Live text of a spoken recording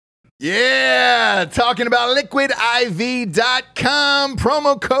Yeah, talking about liquidiv.com,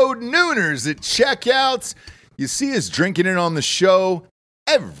 promo code Nooners at checkout. You see us drinking it on the show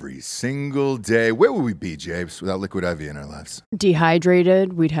every single day. Where would we be, James, without Liquid IV in our lives?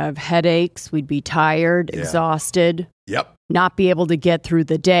 Dehydrated, we'd have headaches, we'd be tired, exhausted. Yep. Not be able to get through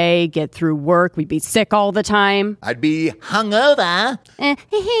the day, get through work. We'd be sick all the time. I'd be hungover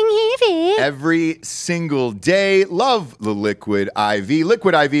every single day. Love the Liquid IV.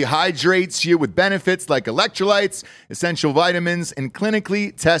 Liquid IV hydrates you with benefits like electrolytes, essential vitamins, and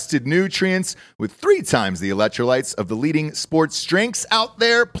clinically tested nutrients with 3 times the electrolytes of the leading sports drinks out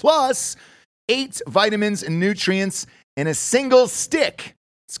there, plus 8 vitamins and nutrients in a single stick.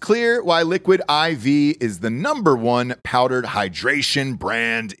 It's clear why Liquid IV is the #1 powdered hydration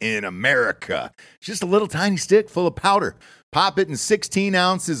brand in America. It's just a little tiny stick full of powder. Pop it in 16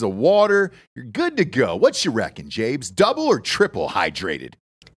 ounces of water. You're good to go. What you reckon, Jabes? Double or triple hydrated?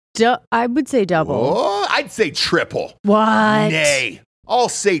 I would say double. Oh, I'd say triple. What? Nay, I'll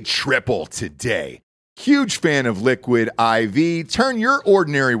say triple today. Huge fan of Liquid IV. Turn your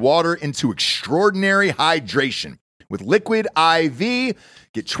ordinary water into extraordinary hydration. With Liquid IV,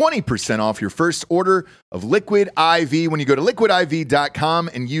 get 20% off your first order of Liquid IV when you go to liquidiv.com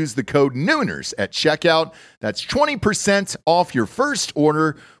and use the code Nooners at checkout. That's 20% off your first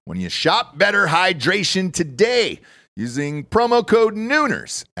order when you shop better hydration today using promo code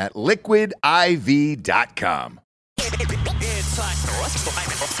Nooners at liquidiv.com.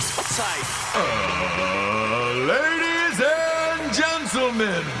 Ladies and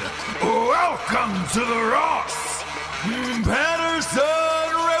gentlemen, welcome to the Ross Patterson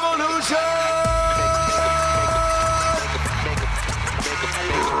Revolution!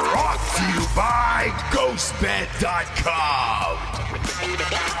 Brought to you by GhostBed.com.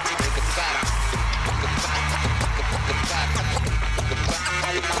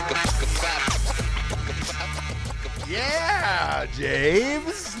 Yeah,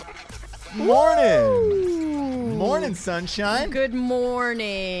 James. Morning. Morning, sunshine. Good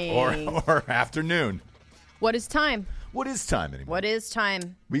morning. Or afternoon. What is time? What is time anymore? What is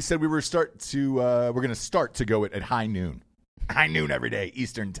time? We said we're going to start to go at high noon. High noon every day,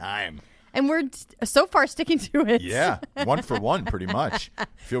 Eastern time. And we're so far sticking to it. Yeah, 1 for 1 pretty much.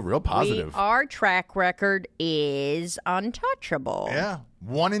 Feel real positive. Our track record is untouchable. Yeah,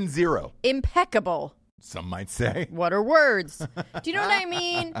 1-0. Impeccable. Some might say. What are words? Do you know what I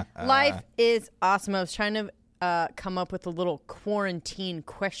mean? Life is awesome. I was trying to come up with a little quarantine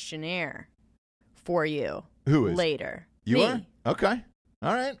questionnaire for you. Who is? Later. You Me. are? Okay.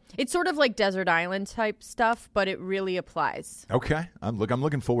 All right. It's sort of like desert island type stuff, but it really applies. Okay. I'm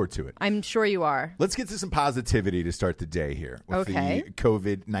looking forward to it. I'm sure you are. Let's get to some positivity to start the day here with Okay. the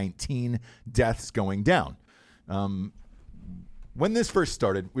COVID-19 deaths going down. When this first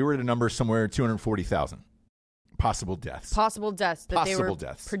started, we were at a number somewhere 240,000 possible deaths. Possible deaths that they were Possible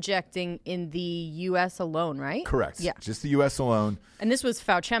deaths. projecting in the U.S. alone, right? Correct. Yeah. Just the U.S. alone. And this was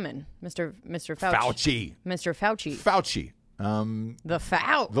Fauci, Mr. Fauci. Fauci. Mr. Fauci. Fauci. The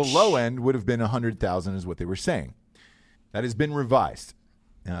Fauci. The low end would have been 100,000 is what they were saying. That has been revised.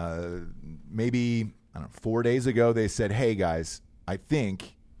 Maybe, 4 days ago, they said, hey, guys, I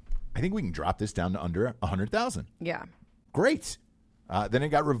think we can drop this down to under 100,000. Yeah. Great. Then it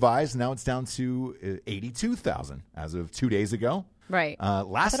got revised. Now it's down to 82,000 as of 2 days ago. Right.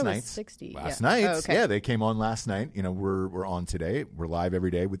 Last night. 60. Last yeah. night. Oh, okay. Yeah, they came on last night. We're on today. We're live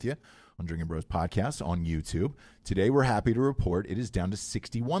every day with you on Drinking Bros Podcast on YouTube. Today, we're happy to report it is down to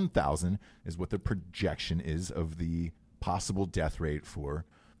 61,000 is what the projection is of the possible death rate for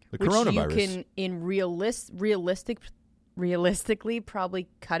the coronavirus. Which you can, realistically, probably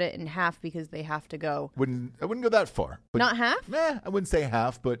cut it in half because they have to go. I wouldn't go that far. But Not half? I wouldn't say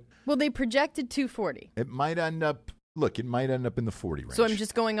half, but Well, they projected 240. it might end up. Look, it might end up in the 40 range. So I'm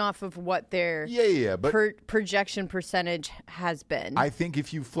just going off of what their but projection percentage has been. I think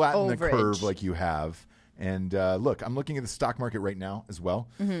if you flatten the Overage. curve like you have, and look, I'm looking at the stock market right now as well.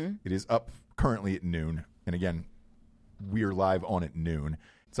 Mm-hmm. It is up currently at noon, and again, we're live on at noon.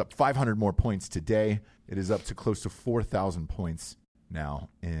 It's up 500 more points today. It is up to close to 4,000 points now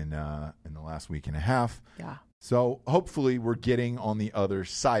in the last week and a half. Yeah. So hopefully we're getting on the other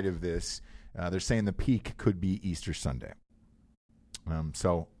side of this. They're saying the peak could be Easter Sunday.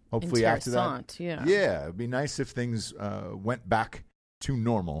 So hopefully after that, yeah, it'd be nice if things went back to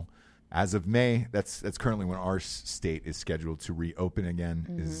normal. As of May, that's currently when our state is scheduled to reopen again.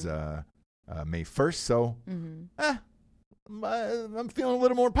 Mm-hmm. Is May 1st. So I'm feeling a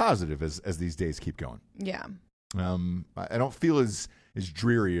little more positive as these days keep going. Yeah. I don't feel as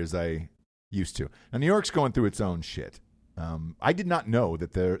dreary as I used to. Now New York's going through its own shit. I did not know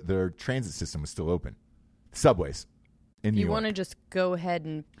that their transit system was still open. Subways in New York. You want to just go ahead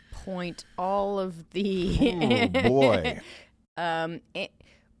and point all of the Oh, boy.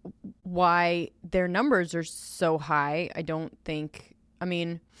 why their numbers are so high. I don't think. I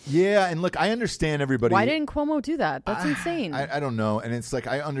mean, Yeah, and look, I understand everybody. why didn't Cuomo do that? That's insane. I don't know, and it's like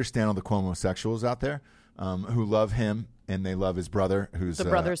I understand all the Cuomo sexuals out there who love him and they love his brother, who's the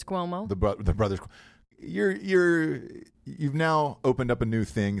brothers Cuomo. The brothers. You've now opened up a new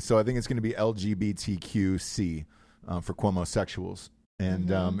thing, so I think it's going to be LGBTQC for Cuomo sexuals,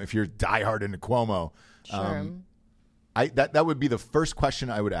 and if you're diehard into Cuomo, Sure. that would be the first question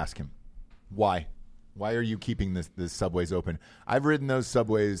I would ask him. Why? Why are you keeping the subways open? I've ridden those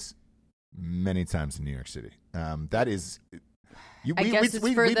subways many times in New York City. That is, I guess it's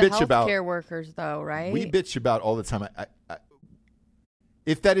for the healthcare workers, though, right? We bitch about all the time.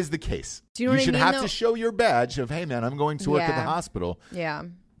 If that is the case, do you know what should I mean, have to show your badge of, hey man, I'm going to work at the hospital. Yeah.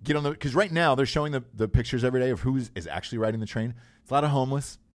 Get on because right now they're showing the pictures every day of who is actually riding the train. It's a lot of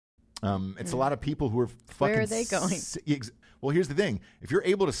homeless. It's a lot of people who are fucking. Where are they going? Well, here's the thing: if you're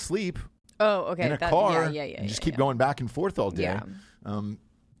able to sleep. Oh, okay. In a car, and just keep going back and forth all day. Yeah.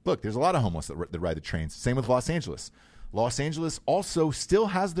 Look, there's a lot of homeless that ride the trains. Same with Los Angeles. Los Angeles also still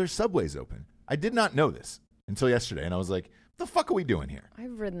has their subways open. I did not know this until yesterday, and I was like, what the fuck are we doing here?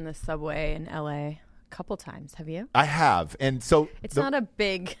 I've ridden the subway in LA a couple times. Have you? I have, and so it's not a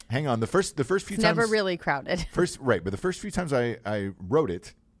big. Hang on, the first few times never really crowded. But the first few times I rode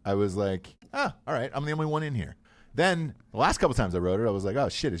it, I was like, all right, I'm the only one in here. Then the last couple times I rode it, I was like, oh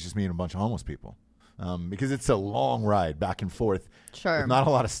shit, it's just me and a bunch of homeless people, because it's a long ride back and forth. Sure, with not a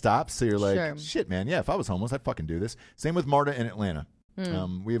lot of stops. So you're like, sure. Shit, man. Yeah, if I was homeless, I'd fucking do this. Same with MARTA in Atlanta.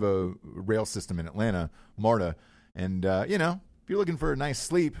 We have a rail system in Atlanta, MARTA, and if you're looking for a nice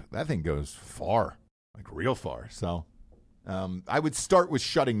sleep, that thing goes far, like real far. So I would start with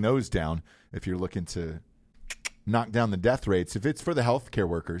shutting those down if you're looking to knock down the death rates. If it's for the healthcare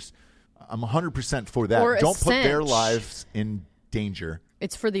workers, I'm 100% for that. Or Don't put their Ascension. lives in danger.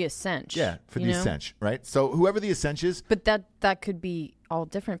 It's for the Ascension. Yeah, for the Ascension, right? So whoever the Ascension is. But that could be all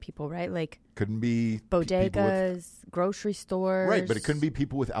different people, right? Like couldn't be bodegas, grocery stores. Right, but it couldn't be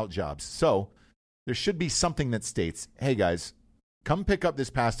people without jobs. So there should be something that states, hey guys, come pick up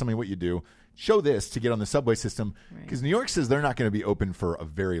this pass, tell me what you do. Show this to get on the subway system. Because New York says they're not going to be open for a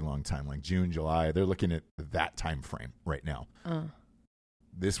very long time, like June, July. They're looking at that time frame right now.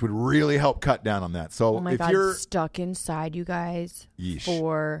 This would really help cut down on that. So if you're stuck inside, you guys,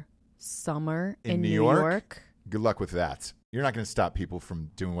 for summer in New York, good luck with that. You're not going to stop people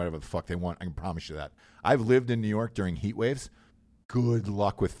from doing whatever the fuck they want. I can promise you that. I've lived in New York during heat waves. Good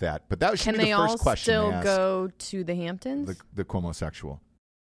luck with that. But that should be the first question. Can they all still go to the Hamptons? The Cuomo-sexual.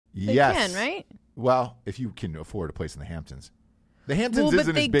 They yes. can, right? Well, if you can afford a place in the Hamptons. The Hamptons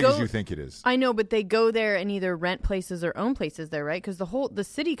isn't as big as you think it is. I know, but they go there and either rent places or own places there, right? Because the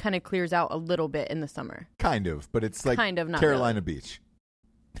city kind of clears out a little bit in the summer. Kind of, but it's like kind of, not Carolina really. Beach.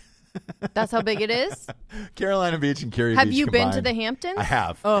 That's how big it is? Carolina Beach and Cary Beach Have you combined. been to the Hamptons? I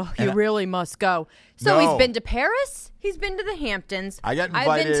have. Oh, you really must go. So No. he's been to Paris? He's been to the Hamptons. I got I've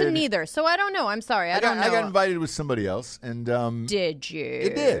been to invited- neither, so I don't know. I'm sorry. I don't know. I got invited with somebody else, and Did you?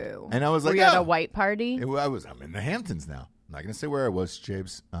 it did. And I was Were like, you at oh. a white party? I'm in the Hamptons now. I'm not going to say where I was,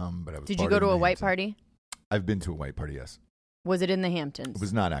 James, but I was. Did you go to a white party? I've been to a white party, yes. Was it in the Hamptons? It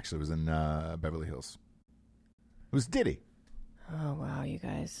was not, actually. It was in Beverly Hills. It was Diddy. Oh, wow, you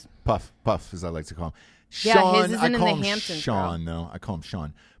guys. Puff, as I like to call him. Yeah, Sean, his isn't I in call the him Hamptons, Sean, though. I call him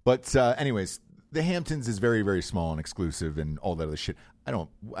Sean. But anyways, the Hamptons is very, very small and exclusive and all that other shit. I don't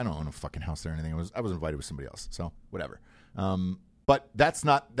own a fucking house there or anything. I was invited with somebody else, so whatever. But that's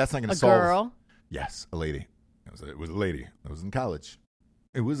not going to solve. A girl? Yes, a lady. It was a lady. I was in college.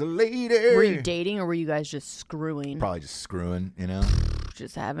 It was a lady. Were you dating or were you guys just screwing? Probably just screwing,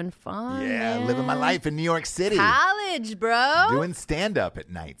 Just having fun. Yeah, man. living my life in New York City. College, bro. Doing stand-up at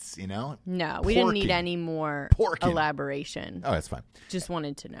nights, No, we didn't need Porking. any more Porking. elaboration. Oh, that's fine. Just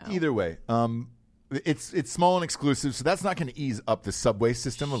wanted to know. Either way, it's small and exclusive, so that's not going to ease up the subway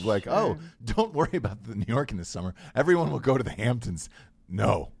system of like, oh, don't worry about the New York in the summer. Everyone will go to the Hamptons.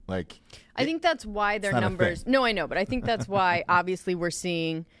 No, I think that's why their not a numbers. thing. No, I know, but I think that's why obviously we're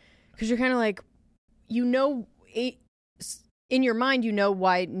seeing, because you're kind of like, in your mind,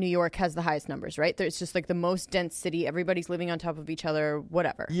 why New York has the highest numbers, right? It's just like the most dense city. Everybody's living on top of each other,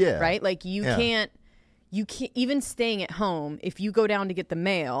 whatever. Yeah. Right? Like you can't even staying at home. If you go down to get the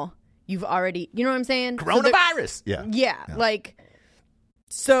mail, you've already, you know what I'm saying? Coronavirus. Yeah. Like,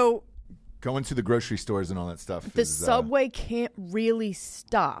 so going to the grocery stores and all that stuff. the subway can't really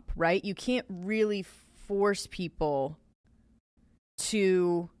stop, right? You can't really force people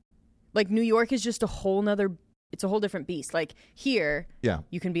to, like, New York is just it's a whole different beast. Like, here,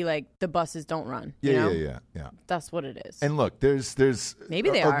 you can be like, the buses don't run. You know? Yeah. That's what it is. And look, there's maybe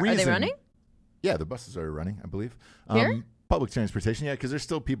they are. Reason. Are they running? Yeah, the buses are running, I believe. Here? Public transportation, yeah, because there's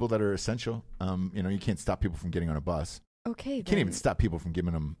still people that are essential. You can't stop people from getting on a bus. Okay, You can't even stop people from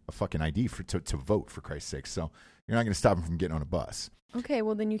giving them a fucking ID to vote, for Christ's sake. So you're not going to stop them from getting on a bus. Okay,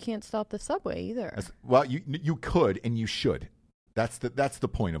 well, then you can't stop the subway either. Well, you could and you should. That's the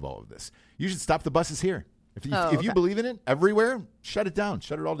point of all of this. You should stop the buses here. If you believe in it everywhere, shut it down.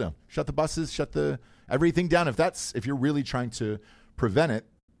 Shut it all down. Shut the buses. Shut everything down. If you're really trying to prevent it,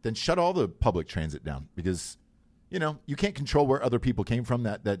 then shut all the public transit down, because you can't control where other people came from.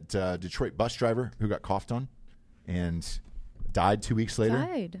 That Detroit bus driver who got coughed on and died 2 weeks later.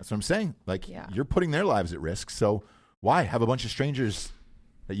 That's what I'm saying. Like, you're putting their lives at risk. So why have a bunch of strangers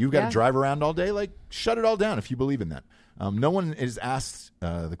that you've got to drive around all day? Like, shut it all down if you believe in that. No one has asked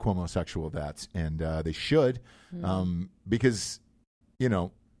the Cuomo sexual that, and they should, because,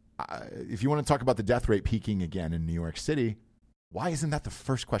 if you want to talk about the death rate peaking again in New York City, why isn't that the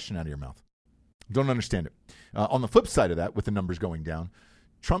first question out of your mouth? Don't understand it. On the flip side of that, with the numbers going down,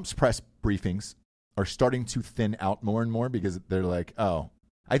 Trump's press briefings are starting to thin out more and more, because they're like, oh,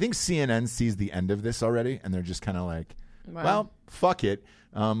 I think CNN sees the end of this already, and they're just kind of like, well, fuck it.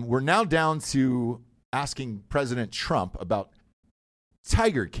 We're now down to asking President Trump about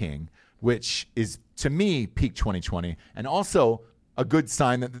Tiger King, which is, to me, peak 2020, and also a good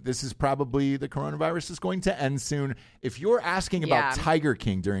sign that this is probably, the coronavirus is going to end soon. If you're asking about Tiger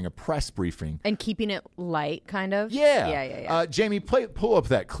King during a press briefing and keeping it light, kind of, Jamie, pull up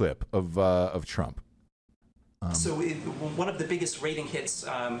that clip of Trump. So one of the biggest rating hits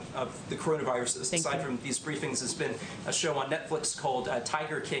of the coronavirus, aside from these briefings, has been a show on Netflix called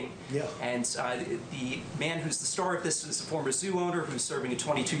Tiger King. Yeah. And the man who's the star of this is a former zoo owner who's serving a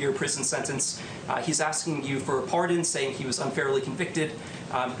 22-year prison sentence. He's asking you for a pardon, saying he was unfairly convicted.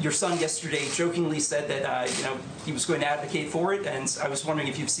 Your son yesterday jokingly said that he was going to advocate for it, and I was wondering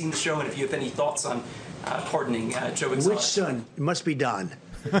if you've seen the show and if you have any thoughts on pardoning Joe Exotic. Which son? It must be Don.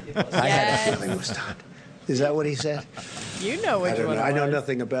 I had a feeling it was Don. Is that what he said? You know which one. I know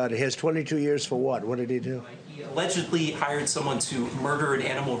nothing about it. He has 22 years for what? What did he do? He allegedly hired someone to murder an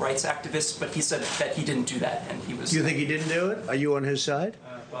animal rights activist, but he said that he didn't do that, and he was. Do you think he didn't do it? Are you on his side?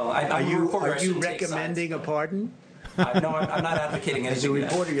 Are you recommending a pardon? No, I'm not advocating anything. As a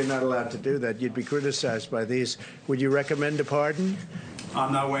reporter, you're not allowed to do that. You'd be criticized by these. Would you recommend a pardon?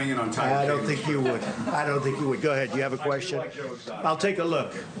 I'm not weighing in on Tiger King. I don't think you would. Go ahead. You have a question? I feel like Joe Exotic. I'll take a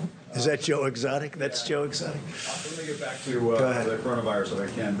look. Is that Joe Exotic? That's Joe Exotic. Let me get back to the coronavirus if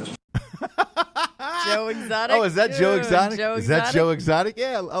I can. Joe Exotic. Oh, is that Joe Exotic? Is that Joe Exotic?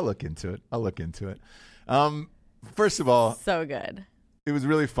 Yeah, I'll look into it. First of all, so good. It was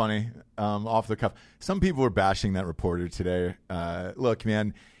really funny, off the cuff. Some people were bashing that reporter today. Look,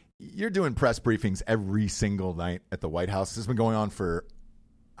 man, you're doing press briefings every single night at the White House. This has been going on for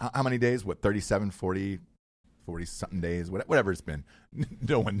how many days? 37, 40 something days, whatever it's been.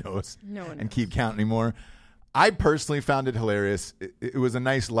 No one knows. And keep count anymore. I personally found it hilarious. It was a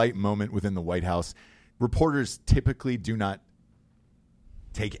nice light moment within the White House. Reporters typically do not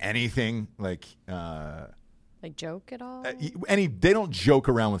take anything like joke at all. They don't joke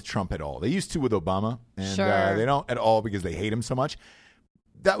around with Trump at all. They used to with Obama, and they don't at all because they hate him so much.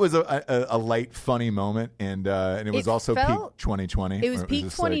 That was a light, funny moment, and it was also peak 2020. It was peak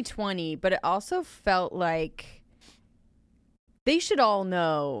 2020, but it also felt like they should all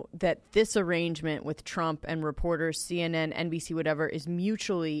know that this arrangement with Trump and reporters, CNN, NBC, whatever, is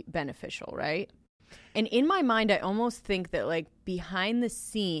mutually beneficial, right? And in my mind, I almost think that, like, behind the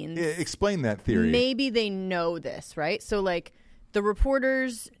scenes... Explain that theory. Maybe they know this, right? So, like, the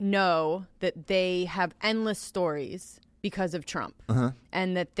reporters know that they have endless stories because of Trump,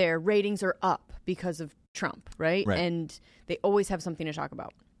 and that their ratings are up because of Trump, right? And they always have something to talk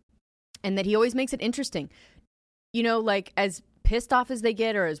about, and that he always makes it interesting. Like, as pissed off as they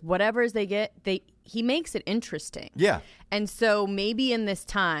get, or as whatever as they get, he makes it interesting. Yeah. And so maybe in this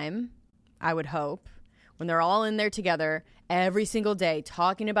time, I would hope, when they're all in there together every single day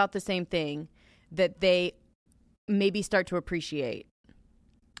talking about the same thing, that they maybe start to appreciate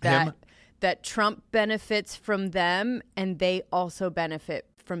that Trump benefits from them, and they also benefit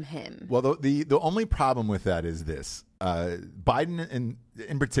from him. Well, the only problem with that is this. Biden,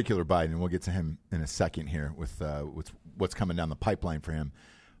 in particular Biden, we'll get to him in a second here with what's coming down the pipeline for him.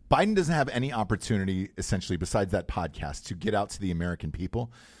 Biden doesn't have any opportunity, essentially, besides that podcast, to get out to the American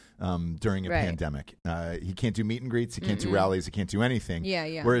people during a pandemic. He can't do meet and greets. He can't do rallies. He can't do anything.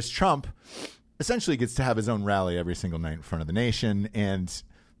 Yeah. Whereas Trump, essentially gets to have his own rally every single night in front of the nation. And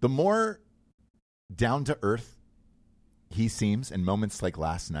the more down to earth he seems in moments like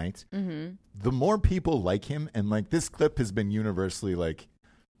last night, the more people like him. And like this clip has been universally like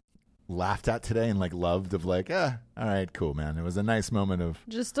laughed at today and like loved of like, all right, cool, man. It was a nice moment of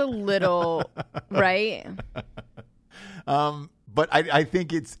just a little, right? But I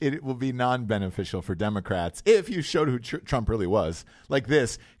think it will be non-beneficial for Democrats if you showed who Trump really was like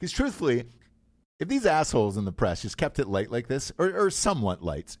this. Because truthfully, if these assholes in the press just kept it light like this, or somewhat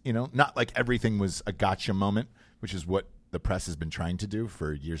light, not like everything was a gotcha moment, which is what the press has been trying to do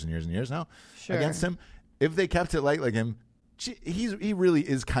for years and years and years now against him. If they kept it light like him, he really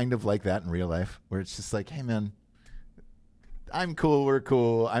is kind of like that in real life, where it's just like, hey, man, I'm cool. We're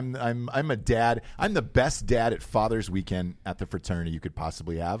cool. I'm a dad. I'm the best dad at Father's Weekend at the fraternity you could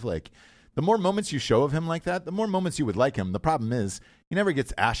possibly have. Like, the more moments you show of him like that, the more moments you would like him. The problem is he never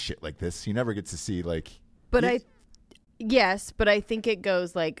gets ass shit like this. You never get to see like. But I think it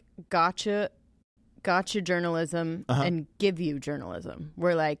goes like gotcha journalism and give you journalism.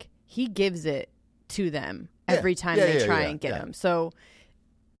 Where like he gives it to them every time they try and get him. So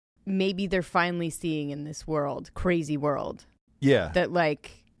maybe they're finally seeing in this crazy world. Yeah. That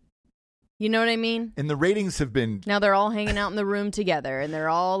like, you know what I mean? And the ratings have been... Now they're all hanging out in the room together and they're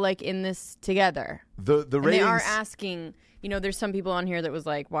all like in this together. The ratings... And they are asking, there's some people on here that was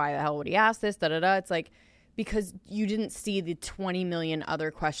like, why the hell would he ask this? Da-da-da. It's like, because you didn't see the 20 million other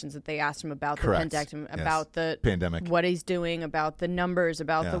questions that they asked him about the pandemic, about the pandemic, what he's doing, about the numbers,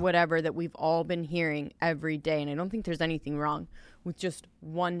 about the whatever that we've all been hearing every day. And I don't think there's anything wrong with just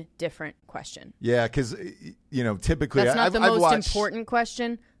one different question. Yeah, because, typically... That's not the most important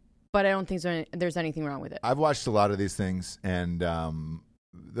question, but I don't think there's anything wrong with it. I've watched a lot of these things, and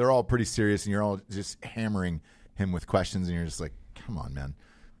they're all pretty serious, and you're all just hammering him with questions, and you're just like, come on, man.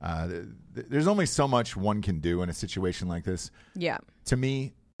 There's only so much one can do in a situation like this. Yeah. To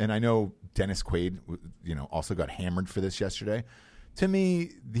me, and I know Dennis Quaid, also got hammered for this yesterday. To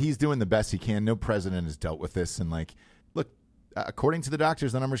me, he's doing the best he can. No president has dealt with this, and like, look, according to the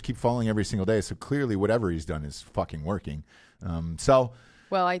doctors, the numbers keep falling every single day. So clearly, whatever he's done is fucking working.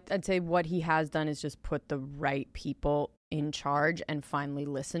 Well, I'd say what he has done is just put the right people in charge and finally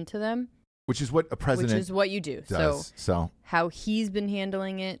listen to them. Which is what a president Which is what you do. Does. So how he's been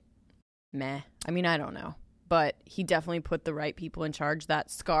handling it, meh. I mean, I don't know. But he definitely put the right people in charge. That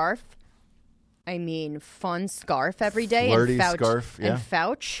scarf, fun scarf every day. Flirty and scarf. Yeah. And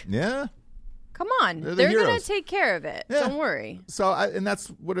Fauch. Yeah. Come on. They're going to take care of it. Yeah. Don't worry. So, and that's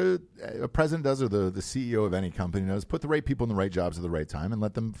what a president does, or the CEO of any company does. Put the right people in the right jobs at the right time and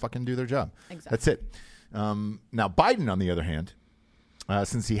let them fucking do their job. Exactly. That's it. Now, Biden, on the other hand,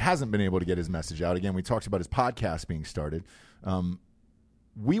 since he hasn't been able to get his message out, again, we talked about his podcast being started.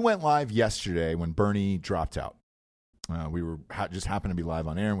 We went live yesterday when Bernie dropped out. We were just happened to be live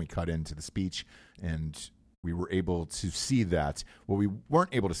on air, and we cut into the speech, and we were able to see that. What we weren't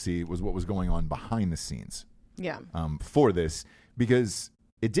able to see was what was going on behind the scenes. Yeah. For this, because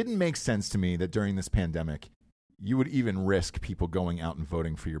it didn't make sense to me that during this pandemic, you would even risk people going out and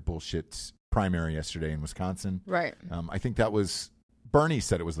voting for your bullshit primary yesterday in Wisconsin. Right. I think that was, Bernie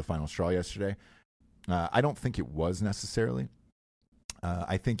said it was the final straw yesterday. I don't think it was necessarily.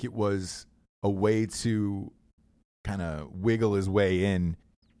 I think it was a way to kind of wiggle his way in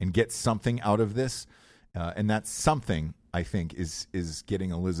and get something out of this. And that something, I think, is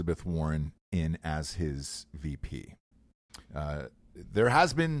getting Elizabeth Warren in as his VP. There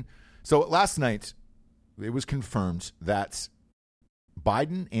has been... So last night, it was confirmed that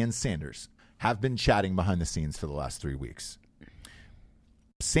Biden and Sanders have been chatting behind the scenes for the last 3 weeks.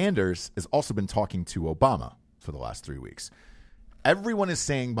 Sanders has also been talking to Obama for the last 3 weeks. Everyone is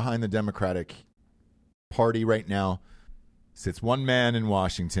saying behind the Democratic Party right now sits one man in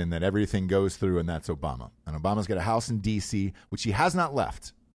Washington that everything goes through, and that's Obama. And Obama's got a house in D.C., which he has not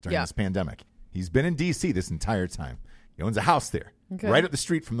left during this pandemic. He's been in D.C. this entire time. He owns a house there, right up the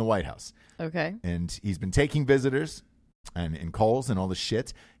street from the White House. Okay. And he's been taking visitors and calls and all this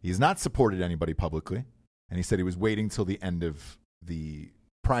shit. He has not supported anybody publicly. And he said he was waiting till the end of the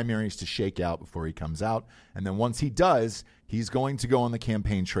primaries to shake out before he comes out. And then once he does, he's going to go on the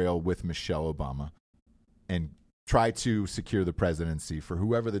campaign trail with Michelle Obama and try to secure the presidency for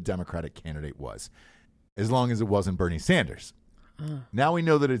whoever the Democratic candidate was, as long as it wasn't Bernie Sanders. Now we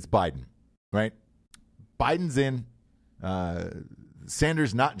know that it's Biden, right? Biden's in.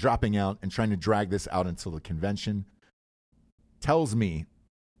 Sanders not dropping out and trying to drag this out until the convention tells me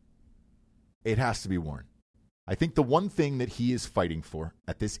it has to be Warren. I think the one thing that he is fighting for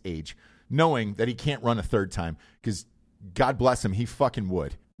at this age, knowing that he can't run a third time, because God bless him, he fucking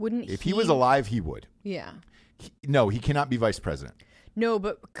would. Wouldn't If he was alive, he would. Yeah. No, he cannot be vice president. No,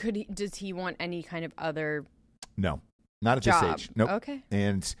 but does he want any kind of other No, not at job? this age. Nope. Okay.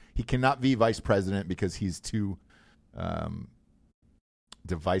 And he cannot be vice president because he's too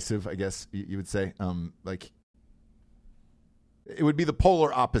divisive, I guess you would say. Like, it would be the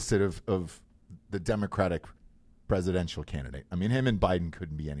polar opposite of the Democratic presidential candidate. I mean, him and Biden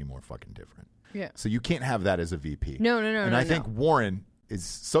couldn't be any more fucking different. Yeah. So you can't have that as a VP. No. And I think Warren is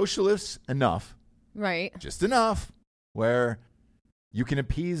socialist enough, Right. just enough, where you can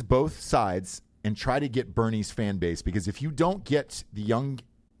appease both sides and try to get Bernie's fan base. Because if you don't get the young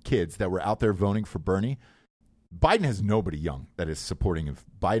kids that were out there voting for Bernie, Biden has nobody young that is supporting of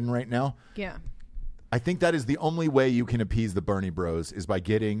Biden right now. Yeah. I think that is the only way you can appease the Bernie bros is by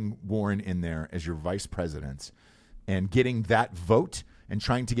getting Warren in there as your vice president and getting that vote and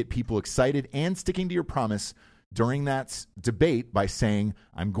trying to get people excited and sticking to your promise during that debate by saying,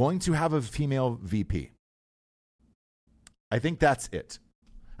 I'm going to have a female VP. I think that's it.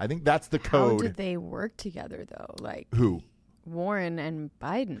 I think that's the code. How did they work together, though? Like, Who? Warren and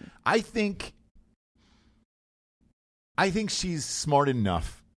Biden. I think she's smart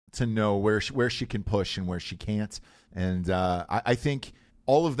enough to know where she can push and where she can't. And I think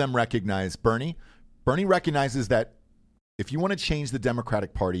all of them recognize Bernie. Bernie recognizes that if you want to change the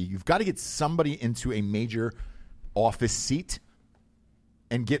Democratic Party, you've got to get somebody into a major office seat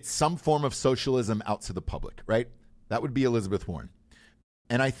and get some form of socialism out to the public, right? That would be Elizabeth Warren.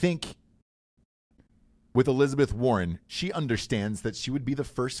 And I think with Elizabeth Warren, she understands that she would be the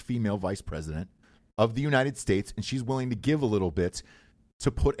first female vice president of the United States, and she's willing to give a little bit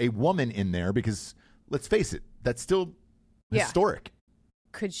to put a woman in there because, let's face it, that's still historic.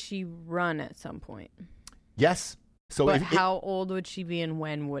 Could she run at some point? Yes. So but how old would she be and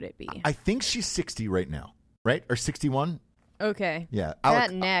when would it be? I think she's 60 right now, right? Or 61? Okay. Yeah.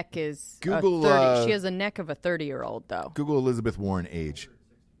 That neck is Google, 30. She has a neck of a 30-year-old, though. Google Elizabeth Warren age.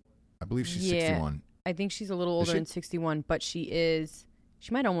 I believe she's 61. I think she's a little older than 61, but she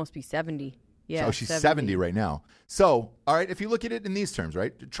might almost be 70. Yeah. Oh, she's 70 right now. So, all right, if you look at it in these terms,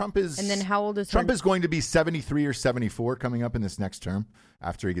 right? Trump is. And then how old is Trump is going to be 73 or 74 coming up in this next term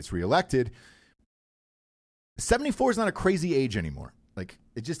after he gets reelected. 74 is not a crazy age anymore. Like,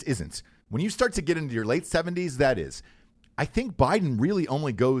 it just isn't. When you start to get into your late 70s, that is. I think Biden really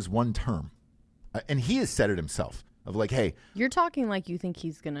only goes one term. And he has said it himself of like, hey. You're talking like you think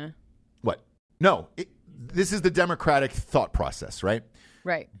he's going to. What? No. This is the Democratic thought process, right?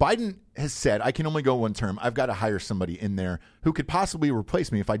 Right. Biden has said, I can only go one term. I've got to hire somebody in there who could possibly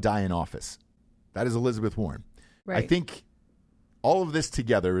replace me if I die in office. That is Elizabeth Warren. Right. I think all of this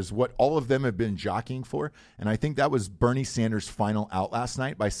together is what all of them have been jockeying for. And I think that was Bernie Sanders' final out last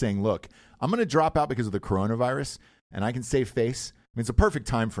night by saying, look, I'm going to drop out because of the coronavirus and I can save face. I mean, it's a perfect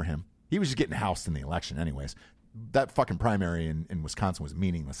time for him. He was just getting housed in the election anyways. That fucking primary in Wisconsin was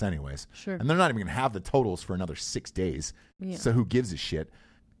meaningless anyways. Sure. And they're not even going to have the totals for another 6 days. Yeah. So who gives a shit?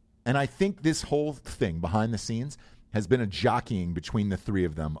 And I think this whole thing behind the scenes has been a jockeying between the three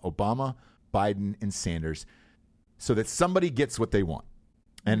of them, Obama, Biden, and Sanders, so that somebody gets what they want.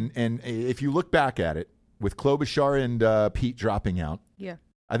 And if you look back at it, with Klobuchar and Pete dropping out, yeah,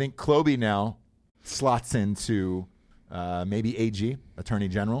 I think Kloby now slots into maybe AG, Attorney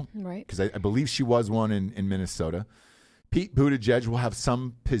General. Right. Because I believe she was one in Minnesota. Pete Buttigieg will have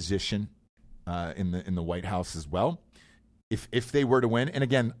some position in the White House as well. If they were to win, and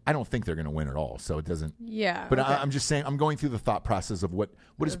again, I don't think they're going to win at all, so it doesn't. Yeah. But okay. I'm just saying, I'm going through the thought process of what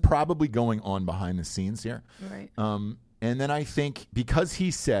is probably going on behind the scenes here. Right. And then I think because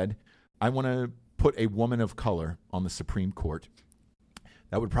he said, I want to put a woman of color on the Supreme Court,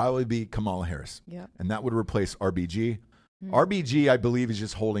 that would probably be Kamala Harris. Yeah. And that would replace RBG. RBG, I believe, is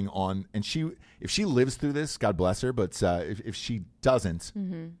just holding on. And if she lives through this, God bless her. But if she doesn't,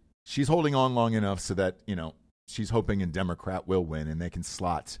 she's holding on long enough so that, she's hoping a Democrat will win and they can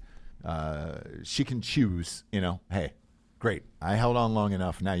slot. She can choose, hey, great. I held on long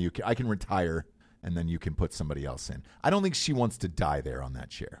enough. Now I can retire and then you can put somebody else in. I don't think she wants to die there on that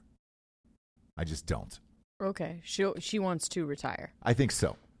chair. I just don't. Okay. She wants to retire. I think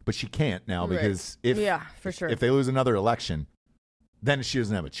so. But she can't now because if they lose another election, then she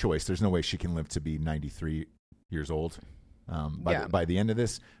doesn't have a choice. There's no way she can live to be 93 years old by the end of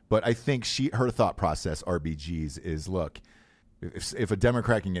this. But I think her thought process, RBG's, is look, if a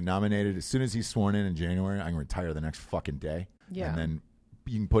Democrat can get nominated, as soon as he's sworn in January, I can retire the next fucking day. Yeah. And then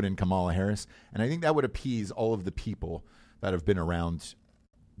you can put in Kamala Harris. And I think that would appease all of the people that have been around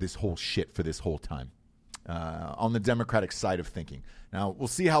this whole shit for this whole time. On the Democratic side of thinking. Now, we'll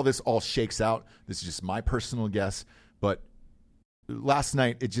see how this all shakes out. This is just my personal guess, but last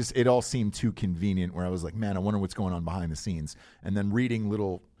night, it all seemed too convenient where I was like, man, I wonder what's going on behind the scenes. And then reading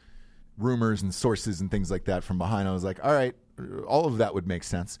little rumors and sources and things like that from behind, I was like, all right, all of that would make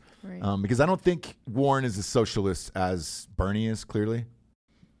sense. Right. Because I don't think Warren is as socialist as Bernie is, clearly.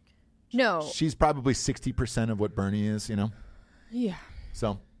 No. She's probably 60% of what Bernie is, you know? Yeah.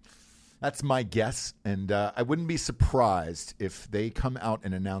 So that's my guess. And I wouldn't be surprised if they come out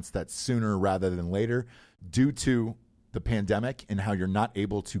and announce that sooner rather than later due to the pandemic and how you're not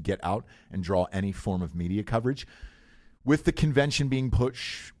able to get out and draw any form of media coverage. With the convention being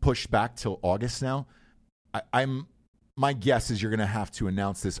pushed back till August now, my guess is you're going to have to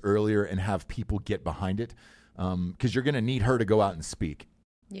announce this earlier and have people get behind it because you're going to need her to go out and speak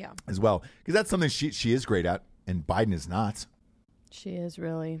as well. Because that's something she is great at and Biden is not. She is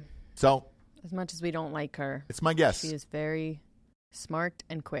really. So as much as we don't like her, it's my guess. She is very smart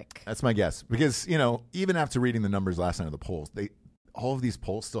and quick. That's my guess. Because, you know, even after reading the numbers last night of the polls, all of these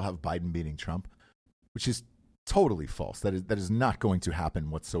polls still have Biden beating Trump, which is totally false. That is not going to happen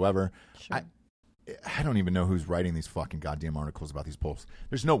whatsoever. Sure. I don't even know who's writing these fucking goddamn articles about these polls.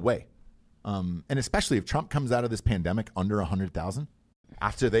 There's no way. And especially if Trump comes out of this pandemic under 100,000,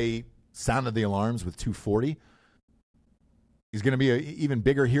 after they sounded the alarms with 240, he's going to be an even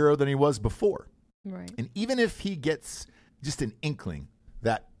bigger hero than he was before. Right. And even if he gets just an inkling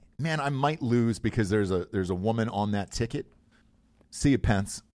that, man, I might lose because there's a woman on that ticket, see you,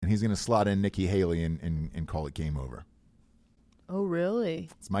 Pence, and he's going to slot in Nikki Haley and call it game over. Oh, really?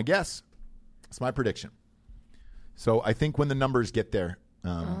 It's my guess. It's my prediction. So I think when the numbers get there,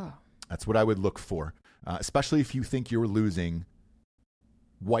 that's what I would look for, especially if you think you're losing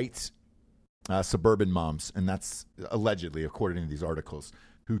white suburban moms, and that's allegedly, according to these articles,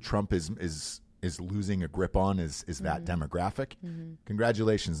 who Trump is losing a grip on is that demographic. Mm-hmm.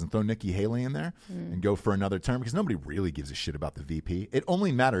 Congratulations, and throw Nikki Haley in there and go for another term because nobody really gives a shit about the VP. It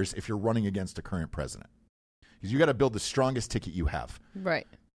only matters if you're running against a current president because you got to build the strongest ticket you have. Right.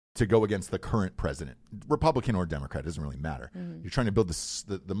 To go against the current president, Republican or Democrat, doesn't really matter. Mm-hmm. You're trying to build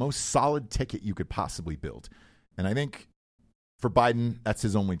the most solid ticket you could possibly build. And I think for Biden, that's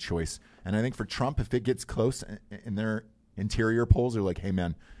his only choice. And I think for Trump, if it gets close and their interior polls are like, hey,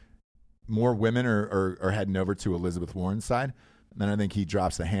 man, more women are heading over to Elizabeth Warren's side, then I think he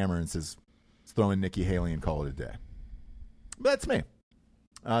drops the hammer and says, let's throw in Nikki Haley and call it a day. But that's me.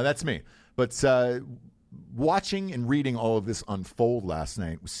 That's me. But watching and reading all of this unfold last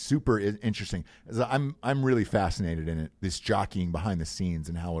night was super interesting. I'm really fascinated in it, this jockeying behind the scenes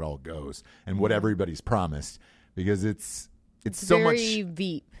and how it all goes and what everybody's promised, because it's so much very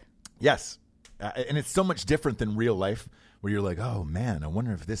Veep. Yes, and it's so much different than real life, where you're like, oh man, I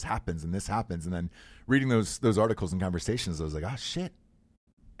wonder if this happens and this happens, and then reading those articles and conversations, I was like, oh shit,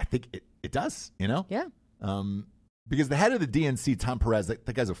 I think it does, you know? Yeah. Because the head of the DNC, Tom Perez,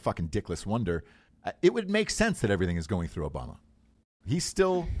 that guy's a fucking dickless wonder. It would make sense that everything is going through Obama. He's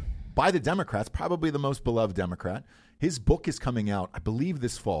still, by the Democrats, probably the most beloved Democrat. His book is coming out, I believe,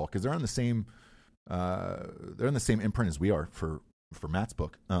 this fall because they're on the same imprint as we are for Matt's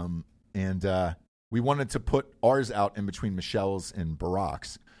book. And we wanted to put ours out in between Michelle's and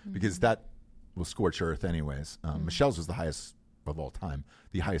Barack's because that will scorch earth anyways. Michelle's was the highest of all time,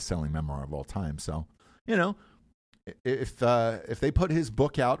 the highest selling memoir of all time. So, you know, if they put his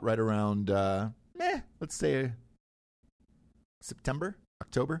book out right around let's say September,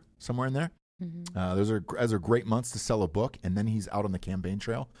 October, somewhere in there. Mm-hmm. Those are great months to sell a book, and then he's out on the campaign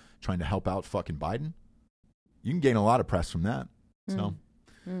trail trying to help out fucking Biden. You can gain a lot of press from that. So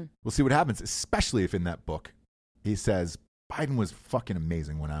we'll see what happens, especially if in that book he says Biden was fucking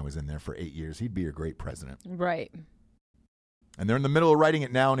amazing when I was in there for 8 years. He'd be a great president. Right. And they're in the middle of writing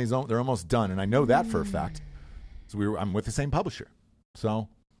it now, and they're almost done, and I know that for a fact. So I'm with the same publisher. So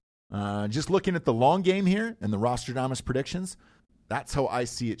just looking at the long game here and the Rostradamus predictions, that's how I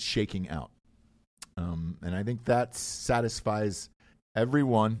see it shaking out. And I think that satisfies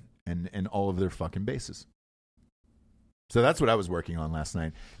everyone and all of their fucking bases. So that's what I was working on last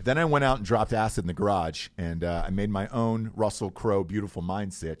night. Then I went out and dropped acid in the garage, and I made my own Russell Crowe beautiful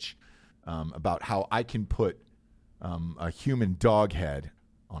mind sitch about how I can put a human dog head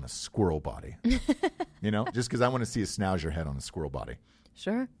on a squirrel body. You know, just because I want to see a schnauzer head on a squirrel body.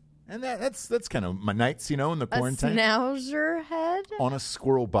 Sure. And that's kind of my nights, you know, in the quarantine. A schnauzer head? On a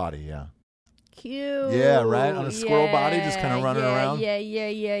squirrel body, yeah. Cute. Yeah, right? On a squirrel body, just kind of running around.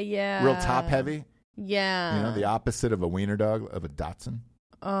 Yeah. Real top heavy. Yeah. You know, the opposite of a wiener dog, of a Dachshund.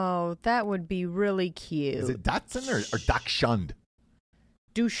 Oh, that would be really cute. Is it Dachshund or Dachshund?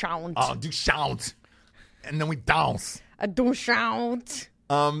 Dachshund. Oh, Dachshund. And then we dance. A Dachshund.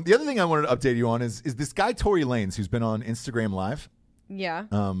 The other thing I wanted to update you on is this guy, Tory Lanez, who's been on Instagram Live. Yeah.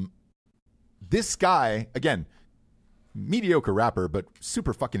 This guy, again, mediocre rapper, but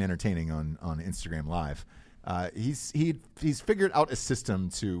super fucking entertaining on Instagram Live. He's figured out a system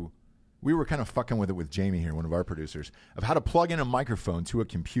to. We were kind of fucking with it with Jamie here, one of our producers, of how to plug in a microphone to a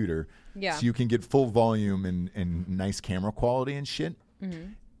computer so you can get full volume and nice camera quality and shit.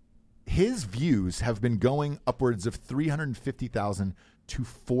 Mm-hmm. His views have been going upwards of 350,000 to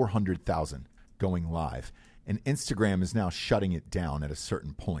 400,000 going live. And Instagram is now shutting it down at a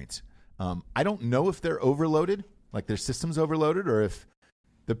certain point. I don't know if they're overloaded, like their system's overloaded, or if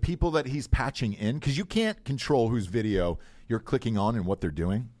the people that he's patching in, because you can't control whose video you're clicking on and what they're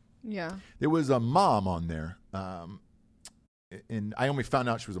doing. Yeah. There was a mom on there, and I only found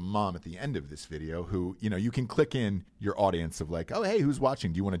out she was a mom at the end of this video who, you can click in your audience of like, oh, hey, who's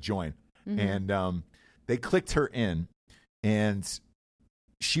watching? Do you want to join? Mm-hmm. And they clicked her in, and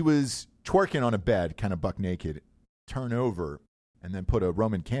she was twerking on a bed, kind of buck naked, turn over, and then put a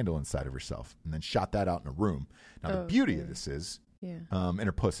Roman candle inside of herself, and then shot that out in a room. Now, the beauty of this is in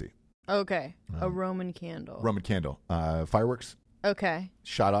her pussy. Okay. A Roman candle. Roman candle. Fireworks. Okay.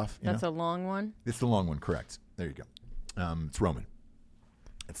 Shot off. That's a long one? It's the long one, correct. There you go. It's Roman.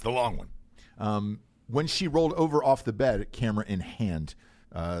 It's the long one. When she rolled over off the bed, camera in hand,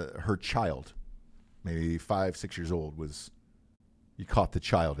 her child, maybe 5-6 years old, you caught the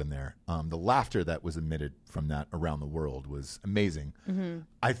child in there. The laughter that was emitted from that around the world was amazing. Mm-hmm.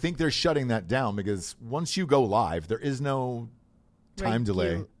 I think they're shutting that down because once you go live, there is no time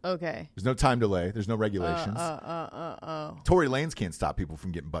delay. Okay. There's no time delay. There's no regulations. Tory Lanez can't stop people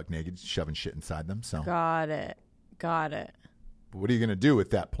from getting buck naked, shoving shit inside them. So Got it. But what are you going to do at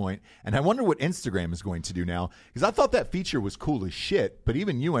that point? And I wonder what Instagram is going to do now, because I thought that feature was cool as shit. But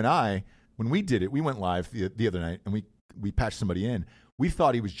even you and I, when we did it, we went live the other night and we patched somebody in. We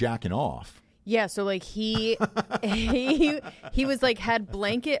thought he was jacking off. Yeah, so like he was like had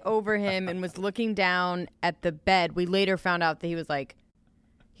blanket over him and was looking down at the bed. We later found out that he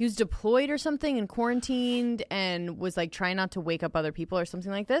was deployed or something and quarantined and was like trying not to wake up other people or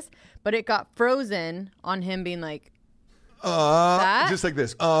something like this. But it got frozen on him being like that. Just like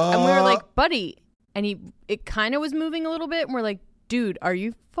this. And we were like, buddy. And it kind of was moving a little bit. And we're like, dude, are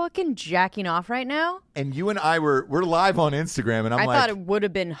you fucking jacking off right now? And you and I we're live on Instagram, and I thought it would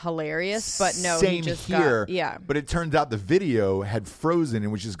have been hilarious, but no, same he just here. Yeah. But it turns out the video had frozen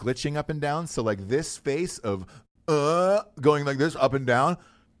and was just glitching up and down. So like this face of going like this up and down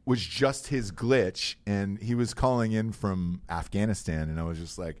was just his glitch, and he was calling in from Afghanistan, and I was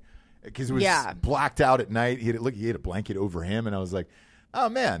just like, because it was blacked out at night. He had a blanket over him, and I was like, oh,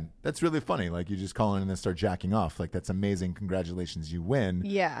 man, that's really funny. Like, you just call in and then start jacking off. Like, that's amazing. Congratulations, you win.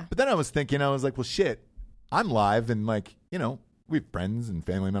 Yeah. But then I was like, well, shit, I'm live. And, like, we have friends and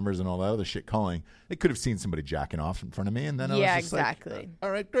family members and all that other shit calling. They could have seen somebody jacking off in front of me. And then I was just exactly. like,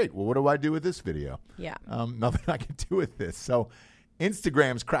 all right, great. Well, what do I do with this video? Yeah. Nothing I can do with this. So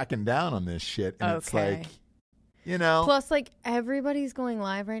Instagram's cracking down on this shit. And it's like, Plus, like, everybody's going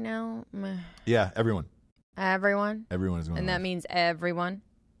live right now. Yeah, everyone. Everyone is going and live. that means everyone,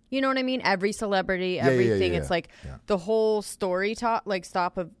 you know what I mean? Every celebrity, everything. It's like the whole story top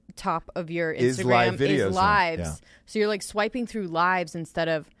of your Instagram is lives. So you're like swiping through lives instead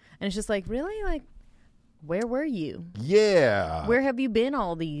of, and it's just like, really, like, where were you? Where have you been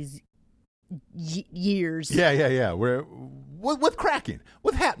all these years? What's cracking?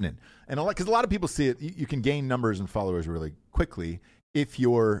 What's happening? And because a lot of people see it, you can gain numbers and followers really quickly if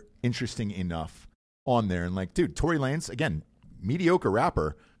you're interesting enough on there. And like, dude, Tory Lanez, again, mediocre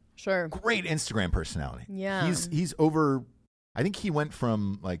rapper, sure, great Instagram personality. Yeah, he's over. I think he went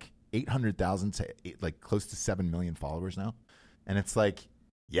from like 800,000 to like close to 7 million followers now. And it's like,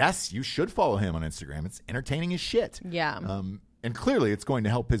 yes, you should follow him on Instagram. It's entertaining as shit. Yeah. And clearly, it's going to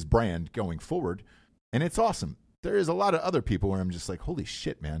help his brand going forward. And it's awesome. There is a lot of other people where I'm just like, holy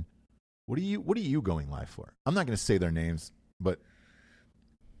shit, man, what are you going live for? I'm not going to say their names, but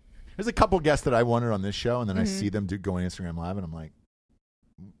there's a couple guests that I wanted on this show, and then I see them going Instagram Live, and I'm like,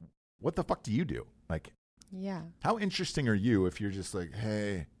 what the fuck do you do? Like, how interesting are you if you're just like,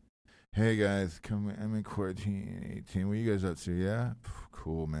 hey guys, come, I'm in quarantine, 18. What are you guys up to? Yeah,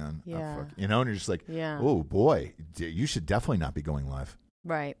 cool, man. Yeah, and you're just like, oh boy, you should definitely not be going live.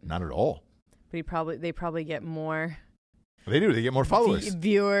 Right. Not at all. But they probably get more. They do. They get more followers,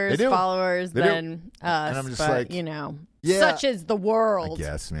 viewers, followers than us. And I'm just like, such is the world. I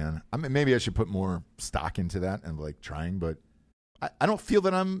guess, man. I mean, maybe I should put more stock into that and like trying, but I don't feel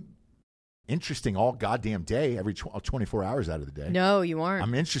that I'm interesting all goddamn day, every 24 hours out of the day. No, you aren't.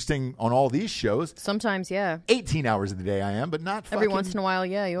 I'm interesting on all these shows. Sometimes, yeah. 18 hours of the day I am, but not Every fucking, once in a while,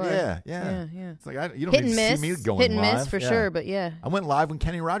 yeah, you are. Yeah. It's like, you don't Hit need and to miss. see me going Hit and live. miss for sure, but yeah. I went live when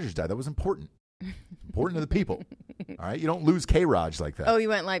Kenny Rogers died. That was important. Important to the people. All right? You don't lose K-Raj like that. Oh, you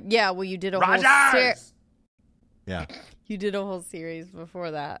went live. Yeah, well, you did a Rogers! whole Yeah. You did a whole series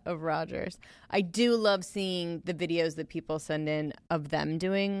before that of Rogers. I do love seeing the videos that people send in of them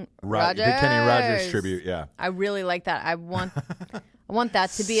doing Rogers. The Kenny Rogers tribute, yeah. I really like that. I want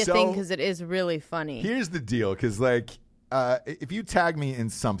that to be a thing because it is really funny. Here's the deal, because like, if you tag me in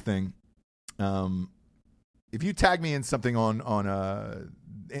something, on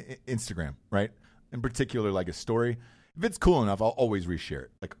Instagram, right? In particular, like a story. If it's cool enough, I'll always reshare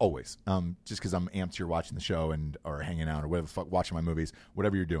it. Like always. Just because I'm amped you're watching the show or hanging out or whatever the fuck, watching my movies,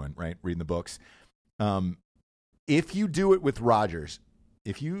 whatever you're doing, right? Reading the books. If you do it with Rogers,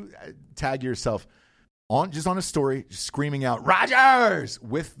 if you tag yourself on a story, just screaming out Rogers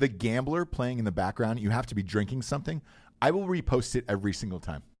with the gambler playing in the background, you have to be drinking something. I will repost it every single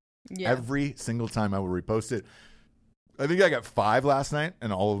time. Yeah. Every single time I will repost it. I think I got 5 last night,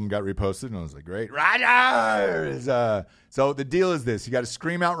 and all of them got reposted, and I was like, great. Rogers! So the deal is this. You got to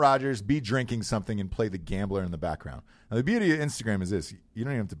scream out Rogers, be drinking something, and play the gambler in the background. Now, the beauty of Instagram is this. You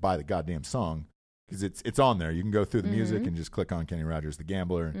don't even have to buy the goddamn song because it's on there. You can go through the music and just click on Kenny Rogers, the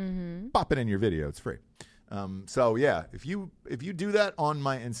gambler, and pop it in your video. It's free. So, yeah, if you do that on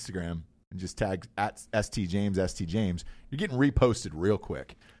my Instagram and just tag at STJames, you're getting reposted real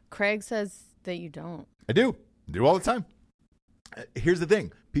quick. Craig says that you don't. I do all the time. Here's the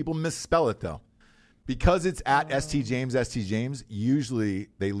thing. People misspell it, though. Because it's at STJames, usually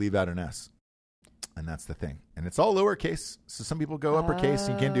they leave out an S. And that's the thing. And it's all lowercase. So some people go uppercase.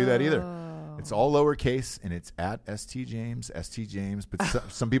 And you can't do that either. It's all lowercase, and it's at STJames.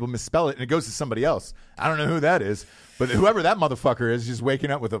 But some people misspell it, and it goes to somebody else. I don't know who that is. But whoever that motherfucker is just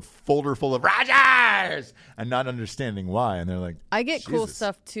waking up with a folder full of Rogers and not understanding why. And they're like, I get cool Jesus.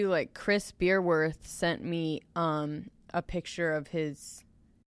 stuff, too. Like Chris Beerworth sent me a picture of his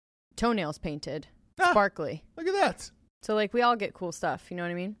toenails painted. Sparkly. Look at that. So, like, we all get cool stuff. You know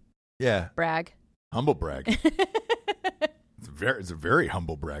what I mean? Yeah. Brag. Humble brag. It's a very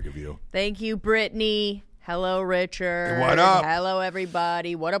humble brag of you. Thank you, Brittany. Hello, Richard. What up? Hello,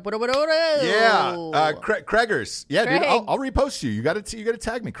 everybody. What up? Yeah. Craigers. Yeah, Craig. dude. I'll repost you. You got to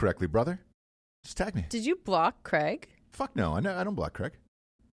tag me correctly, brother. Just tag me. Did you block Craig? Fuck no. I don't block Craig.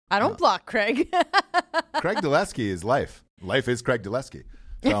 I don't block Craig. Craig Dulesky is life. Life is Craig Dulesky.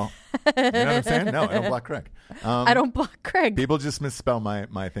 So, you know what I'm saying? No, I don't block Craig. I don't block Craig. People just misspell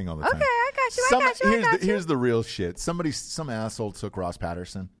my thing all the time. Okay, I got you. Here's the real shit. Some asshole took Ross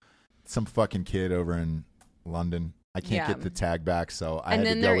Patterson. Some fucking kid over in London. I can't get the tag back, so I had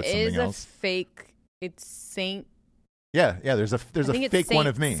to go with something else. And then there is a fake. It's Saint. Yeah. There's a fake one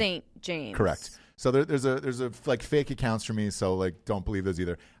of me. Saint James. Correct. So there's a like fake accounts for me. So like don't believe those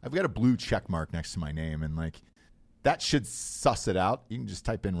either. I've got a blue check mark next to my name, and like that should suss it out. You can just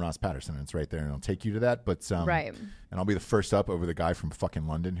type in Ross Patterson, and it's right there, and it'll take you to that. But right. And I'll be the first up over the guy from fucking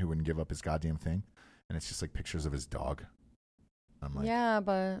London who wouldn't give up his goddamn thing, and it's just like pictures of his dog. I'm like, yeah,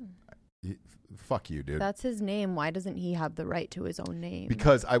 but fuck you, dude. That's his name. Why doesn't he have the right to his own name?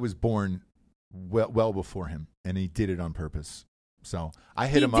 Because I was born well before him, and he did it on purpose. So I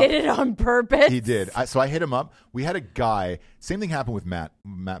hit him up. He did it on purpose? He did. So I hit him up. We had a guy. Same thing happened with Matt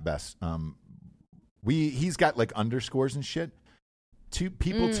Best. He's got like underscores and shit. Two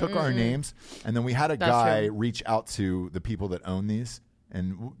people took our names, and then we had a guy reach out to the people that own these,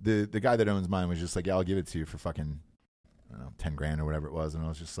 and the guy that owns mine was just like, "Yeah, I'll give it to you for fucking, I don't know, 10 grand or whatever it was." And I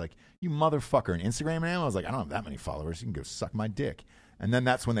was just like, "You motherfucker!" An Instagram name? I was like, "I don't have that many followers. You can go suck my dick." And then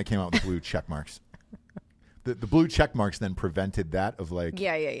that's when they came out with the blue check marks. The blue check marks then prevented that of like,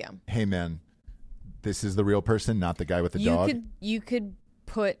 yeah. Hey man, this is the real person, not the guy with the dog. You could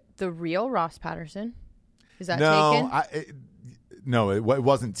put the real Ross Patterson. Is that taken? No, it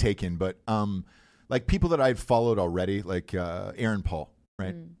wasn't taken. But like people that I've followed already, like Aaron Paul,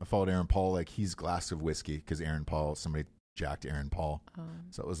 right? I followed Aaron Paul. Like he's Glass of Whiskey because somebody jacked Aaron Paul.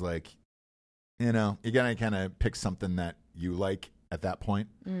 So it was like, you know, you gotta kind of pick something that you like at that point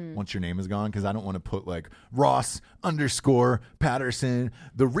once your name is gone, because I don't want to put like Ross _ Patterson,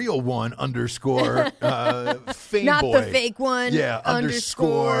 the real one _ fame not boy. The fake one. Yeah,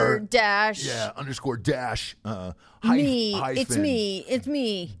 _ dash. Yeah, _ dash. It's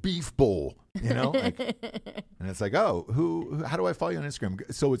me. Beef bowl. You know, like, and it's like, oh, how do I follow you on Instagram?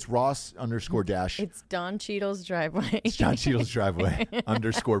 So it's Ross _ dash. It's Don Cheadle's driveway. It's Don Cheadle's driveway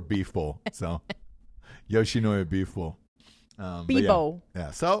 _ beef bowl. So Yoshinoya beef bowl. Bebo.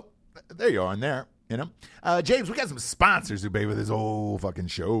 Yeah. So there you are in there. You know, James, we got some sponsors who pay for this whole fucking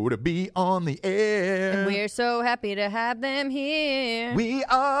show to be on the air. And we're so happy to have them here. We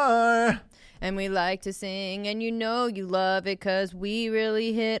are. And we like to sing, and you know you love it because we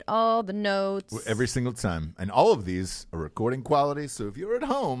really hit all the notes. Every single time. And all of these are recording quality, so if you're at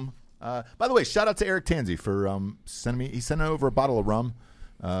home. By the way, shout out to Eric Tanzi for sending me. He sent over a bottle of rum.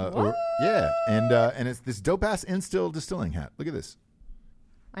 And it's this dope-ass Instill distilling hat. Look at this.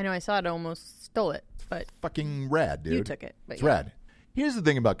 I know I saw it, almost stole it, but fucking rad, dude. you took it. But it's rad. Here's the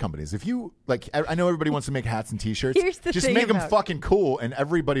thing about companies. If you, like, I know everybody wants to make hats and T-shirts. Here's the just thing make them about- fucking cool, and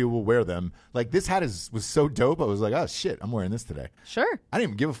everybody will wear them. Like, this hat was so dope, I was like, oh, shit, I'm wearing this today. Sure. I didn't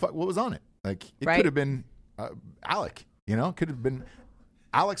even give a fuck what was on it. Like, it Right. could have been Alec, you know? It could have been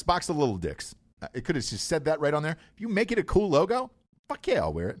Alex Box of Little Dicks. It could have just said that right on there. If you make it a cool logo, fuck yeah,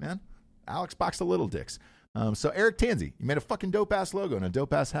 I'll wear it, man. Alex Box of Little Dicks. So Eric Tanzi, you made a fucking dope-ass logo and a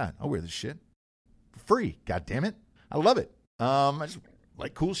dope-ass hat. I'll wear this shit. For free, God damn it. I love it. I just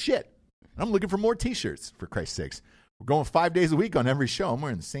like cool shit. I'm looking for more T-shirts, for Christ's sakes. We're going 5 days a week on every show. I'm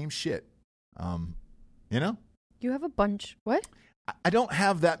wearing the same shit. You know? You have a bunch. What? I don't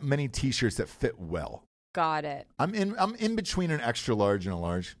have that many T-shirts that fit well. Got it. I'm in between an extra large and a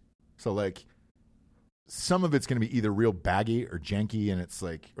large. So, like, some of it's going to be either real baggy or janky, and it's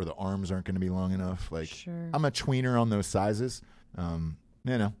like, or the arms aren't going to be long enough. Like, Sure. I'm a tweener on those sizes. You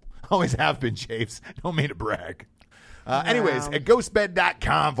know, always have been, Japes. Don't mean to brag. Anyways, at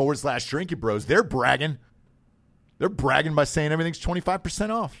ghostbed.com/drinking bros, they're bragging. They're bragging by saying everything's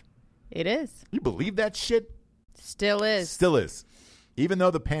 25% off. It is. You believe that shit? Still is. Still is. Even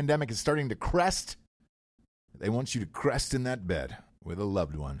though the pandemic is starting to crest, they want you to crest in that bed with a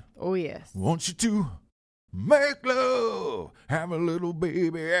loved one. Oh, yes. Want you to make love, have a little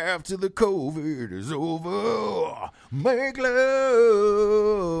baby after the COVID is over. Make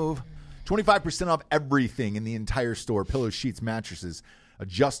love. 25% off everything in the entire store. Pillow, sheets, mattresses,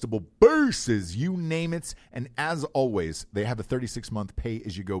 adjustable bases, you name it. And as always, they have a 36-month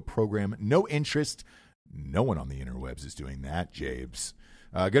pay-as-you-go program. No interest. No one on the interwebs is doing that, Jabes.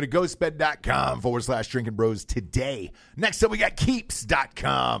 Go to ghostbed.com/drinking bros today. Next up, we got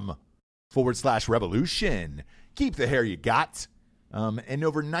keeps.com/revolution. Keep the hair you got. In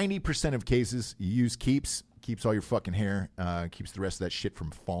over 90% of cases, you use Keeps. Keeps all your fucking hair. Keeps the rest of that shit from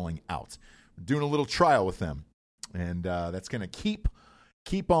falling out. We're doing a little trial with them. And that's going to keep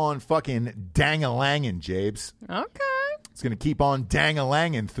on fucking dang-a-langin', Jabes. Okay. It's going to keep on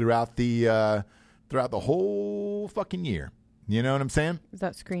dang-a-langin' throughout the whole fucking year. You know what I'm saying? Is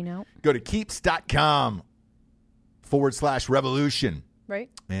that screen out? Go to keeps.com/revolution. Right.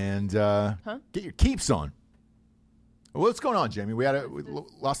 And get your Keeps on. What's going on, Jamie? We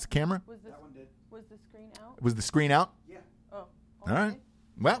lost the camera? Was the screen out? Was the screen out? Yeah. Oh. All right.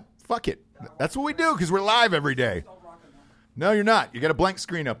 Well, fuck it. That's what we do because we're live every day. No, you're not. You got a blank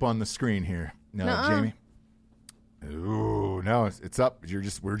screen up on the screen here. No, Jamie. Ooh, no, it's up.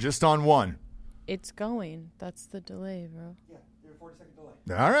 We're just on one. It's going. That's the delay, bro. Yeah, you're a 40-second delay.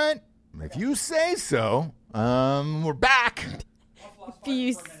 All right. If you say so. We're back.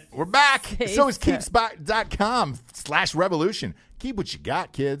 We're back. So is keeps.com/revolution. Keep what you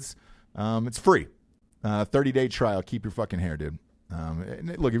got, kids. It's free. 30-day trial. Keep your fucking hair, dude.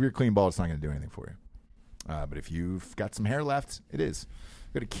 Look, if you're clean bald, it's not going to do anything for you. But if you've got some hair left, it is.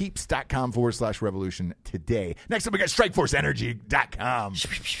 Go to keeps.com/revolution today. Next up, we got strikeforceenergy.com.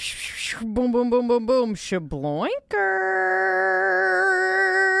 Boom, boom, boom, boom, boom.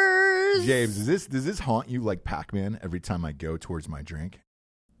 Shabloinkers. James, does this haunt you like Pac-Man every time I go towards my drink?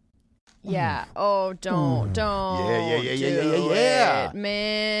 Yeah. Oh, don't. Yeah. do it,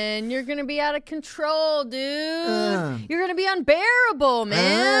 man. You're gonna be out of control, dude. You're gonna be unbearable,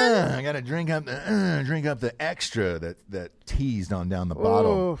 man. I gotta drink up the extra that teased on down the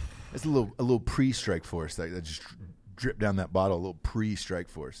bottle. It's a little pre-strike force that just dripped down that bottle. A little pre-strike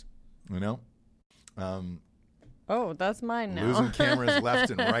force, you know. Oh, that's mine now. Losing cameras left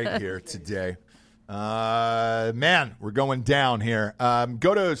and right here today. Man, we're going down here.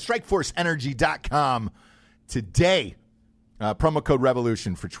 Go to strikeforceenergy.com today. Promo code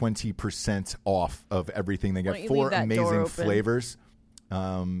REVOLUTION for 20% off of everything. They got 4 amazing flavors.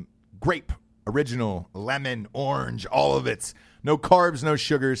 Grape, original, lemon, orange, all of it. No carbs, no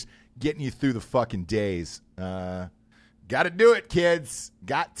sugars. Getting you through the fucking days. Got to do it, kids.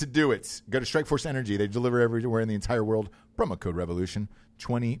 Got to do it. Go to Strikeforce Energy. They deliver everywhere in the entire world. Promo code REVOLUTION.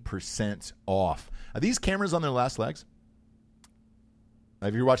 20% off. Are these cameras on their last legs?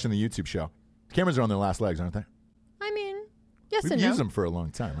 If you're watching the YouTube show, cameras are on their last legs, aren't they? I mean, yes We've and no. used them for a long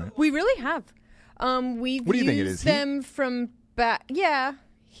time, right? We really have. We've What do you think it used is? them from back. Yeah,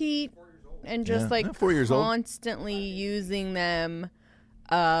 heat and just 4 years old. constantly using them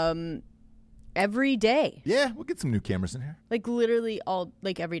every day. Yeah, we'll get some new cameras in here. Like literally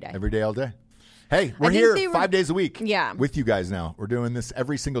every day. Every day, all day. Hey, we're I think here they were- 5 days a week Yeah. with you guys now. We're doing this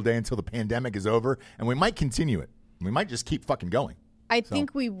every single day until the pandemic is over, and we might continue it. We might just keep fucking going. I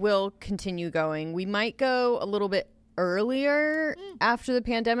think we will continue going. We might go a little bit earlier after the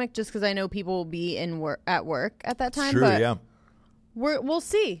pandemic just because I know people will be at work at that time. True, but yeah. We'll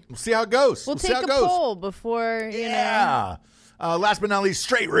see. We'll see how it goes. We'll see take how a it goes. poll before, you know. Yeah. Last but not least,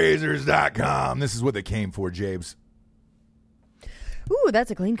 straightrazors.com. This is what they came for, Jabes. Ooh,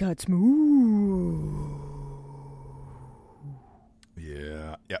 that's a clean cut. Smooth.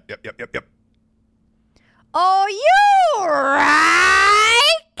 Yeah. Yep. Oh, you right?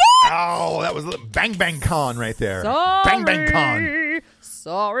 Oh, that was Bang Bang Con right there. Sorry. Bang Bang Con.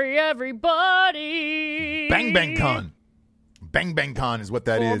 Sorry, everybody. Bang Bang Con. Bang Bang Con is what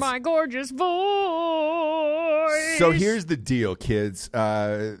that For is. my gorgeous voice. So here's the deal, kids.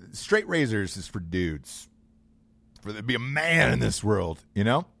 Straight razors is for dudes. For there to be a man in this world, you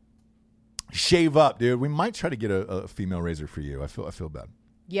know? Shave up, dude. We might try to get a female razor for you. I feel bad.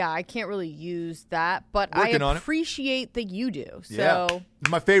 Yeah, I can't really use that, but Working I on it. appreciate that you do. So, Yeah. It's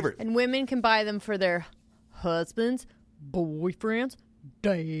my favorite. and women can buy them for their husbands, boyfriends,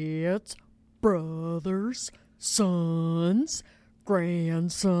 dads, brothers, sons,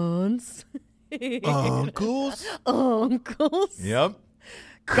 grandsons, Uncles. uncles, Yep.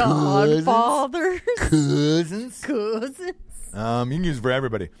 godfathers, Cousins. cousins. You can use it for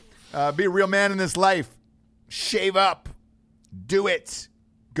everybody. Be a real man in this life. Shave up. Do it.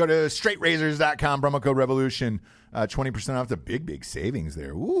 Go to straightrazors.com, promo code REVOLUTION. 20% off the big savings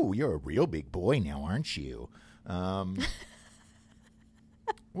there. Ooh, you're a real big boy now, aren't you?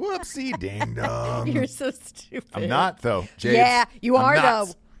 Whoopsie ding dong. You're so stupid. I'm not, though. James. Yeah, you I'm are,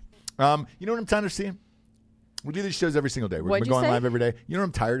 not. though. You know what I'm tired of seeing? We do these shows every single day. We're What'd you going say? live every day. You know what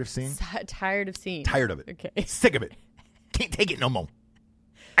I'm tired of seeing? Tired of seeing. Tired of it. Okay. Sick of it. Can't take it no more.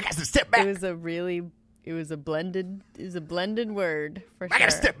 I got to step back. It was a blended word for sure. I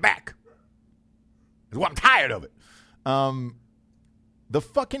gotta step back. That's why I'm tired of it. The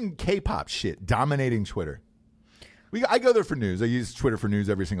fucking K-pop shit dominating Twitter. I go there for news. I use Twitter for news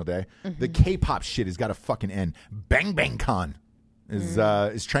every single day. Mm-hmm. The K-pop shit has got to fucking end. Bang Bang Con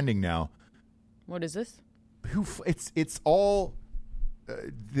is trending now. What is this? It's all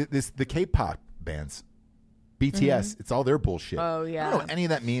the K-pop bands. BTS. It's all their bullshit. Oh, yeah. I don't know what any of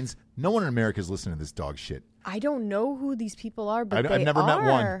that means. No one in America is listening to this dog shit. I don't know who these people are, but I've never met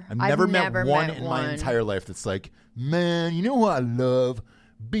one. I've never met one in my entire life that's like, man, you know what I love?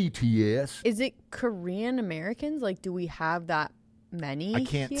 BTS. Is it Korean Americans? Like, do we have that many? I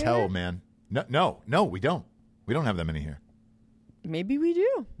can't here? tell, man. No, we don't. We don't have that many here. Maybe we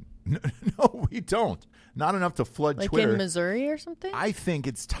do. No, we don't. Not enough to flood Like Twitter. in Missouri or something? I think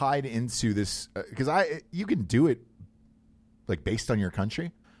it's tied into this because you can do it like based on your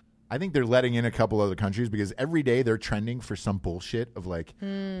country. I think they're letting in a couple other countries because every day they're trending for some bullshit of like,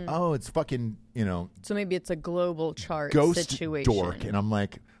 oh, it's fucking, So maybe it's a global chart Ghost situation. Dork. And I'm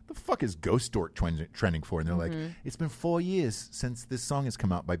like, the fuck is Ghost Dork trending for? And they're like, it's been 4 years since this song has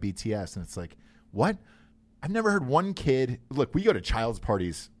come out by BTS. And it's like, what? I've never heard one kid. Look, we go to child's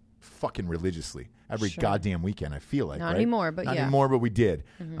parties fucking religiously every goddamn weekend, I feel like. Not right? anymore, but Not yeah. anymore, but we did.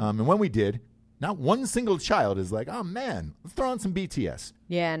 And when we did, not one single child is like, oh, man, let's throw on some BTS.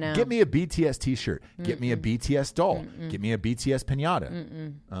 Yeah, no. Get me a BTS T-shirt. Get me a BTS doll. Get me a BTS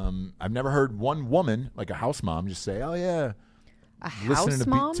pinata. I've never heard one woman, like a house mom, just say, "Oh yeah, A listening house to,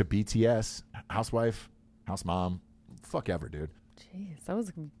 mom? to BTS, housewife, house mom, fuck ever, dude. Jeez, that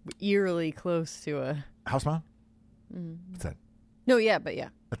was eerily close to a... House mom? What's that? No, yeah, but yeah.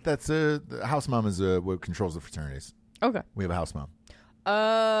 That's the house mom is what controls the fraternities. Okay. We have a house mom.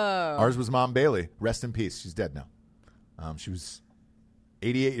 Oh. Ours was Mom Bailey. Rest in peace. She's dead now. She was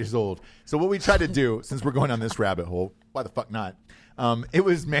 88 years old. So what we tried to do, since we're going on this rabbit hole, why the fuck not? It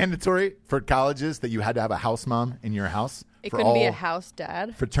was mandatory for colleges that you had to have a house mom in your house. It for couldn't be a all house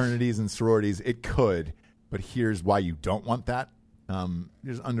dad. fraternities and sororities. It could, but here's why you don't want that.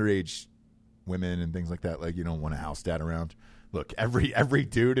 There's underage women and things like that. Like you don't want a house dad around. Look, every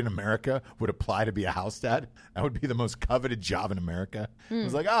dude in America would apply to be a house dad. That would be the most coveted job in America. It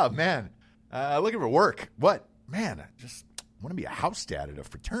was like, oh, man, looking for work. What? Man, I just want to be a house dad at a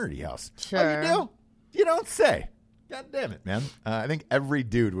fraternity house. Sure. Oh, you do? You don't say. God damn it, man. I think every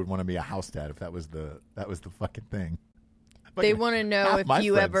dude would want to be a house dad if that was the fucking thing. But They want to know half if my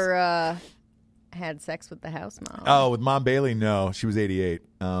you friends- ever had sex with the house mom. Oh, with Mom Bailey, no. She was 88.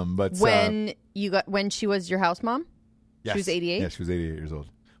 But When she was your house mom? yes. She was 88? Yeah, she was 88 years old.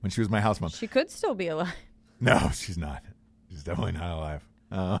 when she was my house mom. She could still be alive. No, she's not. She's definitely not alive.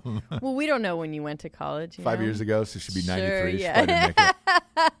 Well, we don't know when you went to college. 5 years ago, so she'd be 93. Yeah. She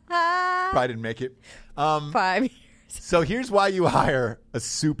probably didn't make it. 5 years. So here's why you hire a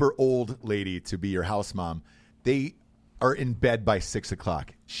super old lady to be your house mom. They are in bed by 6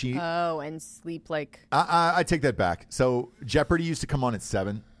 o'clock. And sleep like... I take that back. So Jeopardy used to come on at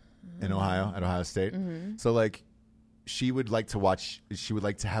 7 in Ohio, at Ohio State. Mm-hmm. So like she would like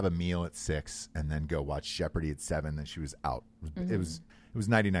to have a meal at 6 and then go watch Jeopardy at 7. Then she was out. It was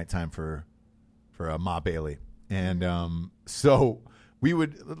nighty-night time for Ma Bailey. And so we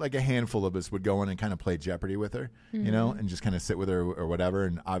would, like a handful of us would go in and kind of play Jeopardy with her, you know, and just kind of sit with her or whatever.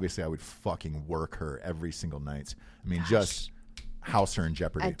 And obviously I would fucking work her every single night. I mean, just house her in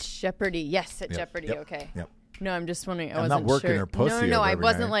Jeopardy. At Jeopardy. Yes, at Jeopardy. Yep. Okay. Yep. No, I'm just wondering. I'm not working sure. her pussy. No, I every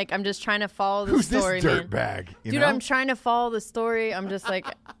wasn't night. like, I'm just trying to follow the Who's story, this man. dirtbag? Dude, I'm trying to follow the story. I'm just like,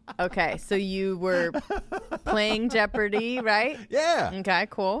 okay, so you were playing Jeopardy, right? Yeah. Okay,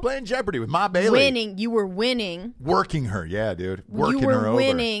 cool. Playing Jeopardy with Ma Bailey. You were winning. Working her, yeah, dude. Working You were her over.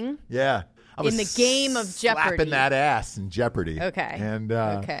 winning. Yeah. I was in the game of Jeopardy. Slapping that ass in Jeopardy. Okay. And,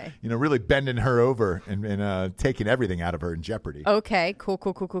 Okay. really bending her over and taking everything out of her in Jeopardy. Okay, cool.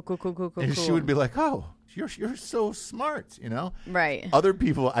 And she would be like, oh, you're so smart, you know? Right. Other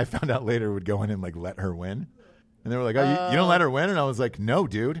people, I found out later, would go in and, like, let her win. And they were like, oh, you don't let her win? And I was like, no,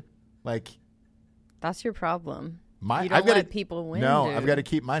 dude. Like... That's your problem. You don't I've gotta, let people win, No, dude. I've got to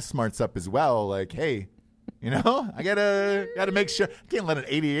keep my smarts up as well. Like, hey... You know, I gotta make sure. I can't let an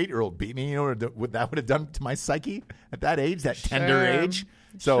 88-year-old beat me. You know what that would have done to my psyche at that age, that tender age.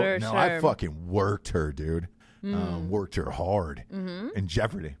 So I fucking worked her, dude. Worked her hard in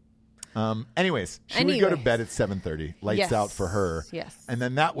Jeopardy. Anyways, she would go to bed at 7:30, lights out for her. Yes. And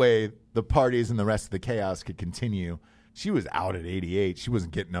then that way, the parties and the rest of the chaos could continue. She was out at 88. She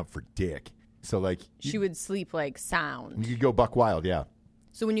wasn't getting up for dick. So like, she would sleep like sound. You could go buck wild, yeah.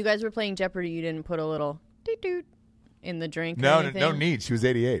 So when you guys were playing Jeopardy, you didn't put a little doot in the drink? No need. She was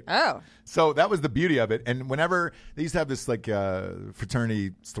 88. Oh. So that was the beauty of it. And whenever they used to have this like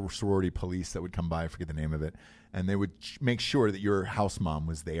fraternity sorority police that would come by, I forget the name of it, and they would make sure that your house mom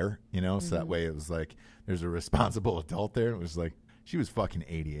was there, you know, so that way it was like there's a responsible adult there. It was like she was fucking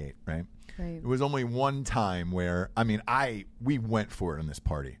 88, right? Right. It was only one time where, I mean, we went for it on this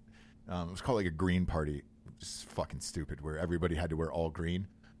party. It was called like a green party. Just fucking stupid, where everybody had to wear all green.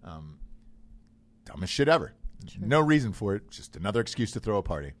 Dumbest shit ever. Sure. No reason for it. Just another excuse to throw a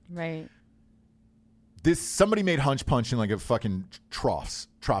party. Right. Somebody made Hunch Punch in like a fucking troughs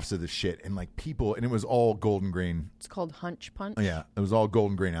of this shit, and like people, and it was all Golden Grain. It's called Hunch Punch. Oh, yeah, it was all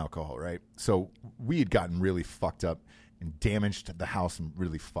Golden Grain alcohol, right? So we had gotten really fucked up and damaged the house and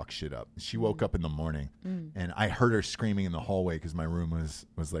really fucked shit up. She woke up in the morning, and I heard her screaming in the hallway because my room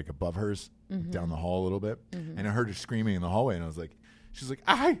was like above hers, down the hall a little bit, and I heard her screaming in the hallway, and I was like. She's like,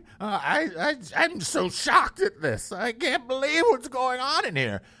 I'm so shocked at this. I can't believe what's going on in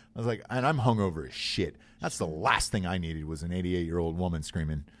here. I was like, and I'm hungover as shit. That's the last thing I needed was an 88-year-old woman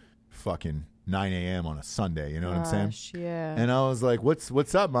screaming fucking 9 a.m. on a Sunday. You know what I'm saying? Yeah. And I was like,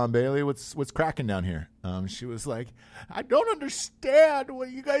 what's up, Mom Bailey? What's cracking down here? She was like, I don't understand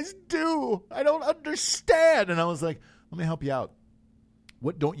what you guys do. I don't understand. And I was like, let me help you out.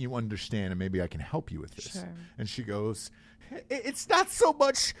 What don't you understand? And maybe I can help you with this. Sure. And she goes... It's not so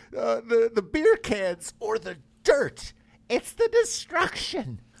much the beer cans or the dirt. It's the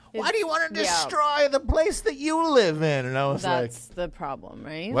destruction. Why do you want to destroy the place that you live in? And I was That's the problem,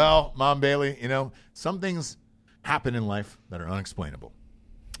 right? Well, Mom Bailey, you know, some things happen in life that are unexplainable.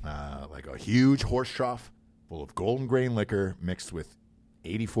 Like a huge horse trough full of Golden Grain liquor mixed with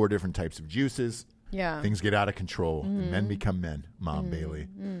 84 different types of juices. Yeah. Things get out of control and men become men, Mom Bailey.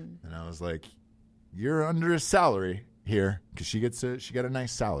 And I was like, you're under a salary here because she got a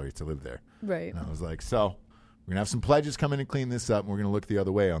nice salary to live there. Right. And I was like, so we're going to have some pledges come in and clean this up, and we're going to look the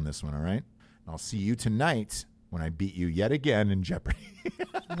other way on this one, all right? And I'll see you tonight when I beat you yet again in Jeopardy.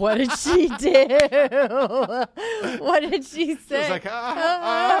 What did she do? What did she say? She was like, I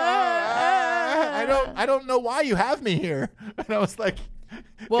don't know why you have me here. And I was like,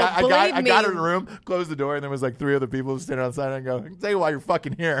 well, I got her in the room, closed the door, and there was like 3 other people standing outside, and I go, I can tell you why you're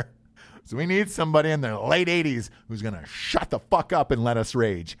fucking here. So we need somebody in their late 80s who's going to shut the fuck up and let us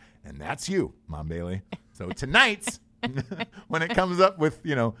rage. And that's you, Mom Bailey. So tonight, when it comes up with,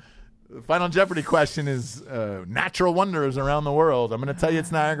 you know, the Final Jeopardy question is natural wonders around the world. I'm going to tell you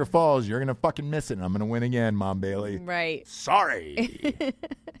it's Niagara Falls. You're going to fucking miss it. And I'm going to win again, Mom Bailey. Right. Sorry.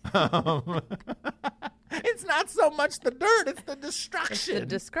 It's not so much the dirt. It's the destruction.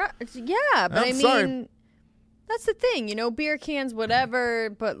 Yeah, but I mean... Sorry. That's the thing, beer cans, whatever,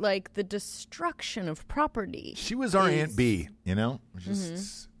 but like the destruction of property. She was our Aunt B,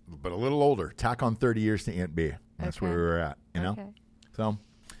 just, but a little older. Tack on 30 years to Aunt B. That's where we were at, Okay. So,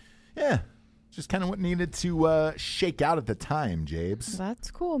 yeah, just kind of what needed to shake out at the time, Jabes.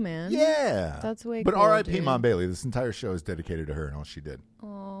 That's cool, man. Yeah. That's way But cool, R.I.P. dude. Mom Bailey. This entire show is dedicated to her and all she did.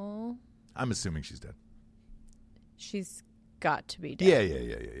 Oh, I'm assuming she's dead. she's got to be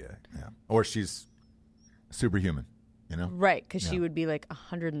dead. Yeah. Or she's superhuman, Right, because she would be like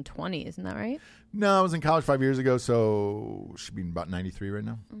 120, isn't that right? No, I was in college 5 years ago, so she'd be about 93 right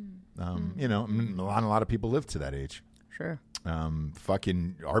now. A lot of people live to that age. Sure.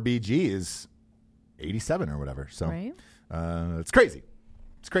 Fucking RBG is 87 or whatever. So Right. It's crazy.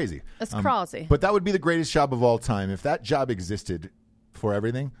 It's crazy. That's crazy. But that would be the greatest job of all time. If that job existed for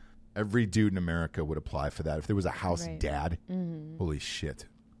everything, every dude in America would apply for that. If there was a house dad, holy shit.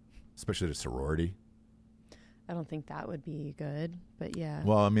 Especially the sorority. I don't think that would be good, but yeah.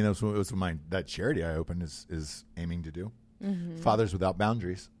 Well, I mean, that's what that charity I opened is aiming to do. Fathers Without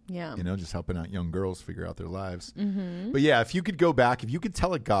Boundaries. Yeah. Just helping out young girls figure out their lives. But yeah, if you could go back, if you could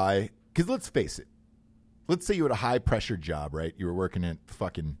tell a guy, because let's face it, let's say you had a high pressure job, right? You were working at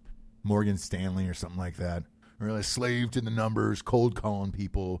fucking Morgan Stanley or something like that, or a slave to the numbers, cold calling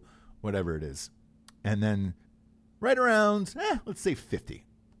people, whatever it is. And then right around, let's say 50,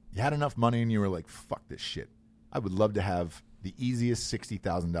 you had enough money and you were like, fuck this shit. I would love to have the easiest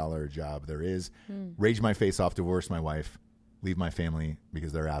 $60,000 job there is, rage my face off, divorce my wife, leave my family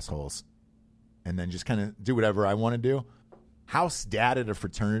because they're assholes, and then just kind of do whatever I want to do. House dad at a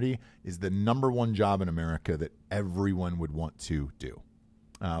fraternity is the number one job in America that everyone would want to do.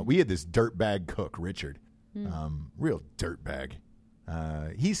 We had this dirtbag cook, Richard, real dirtbag.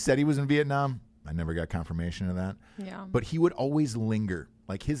 He said he was in Vietnam. I never got confirmation of that. Yeah. But he would always linger.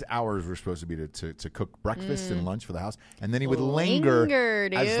 Like his hours were supposed to be to cook breakfast and lunch for the house. And then he would linger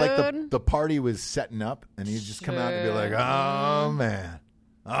dude. as like the party was setting up. And he'd just come out and be like, oh, man.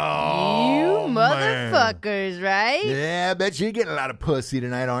 Oh, you man. motherfuckers, right? Yeah, I bet you're getting a lot of pussy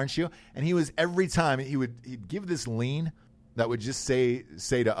tonight, aren't you? And he was, every time, he'd give this lean that would just say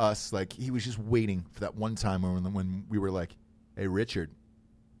to us, like, he was just waiting for that one time when we were like, hey, Richard,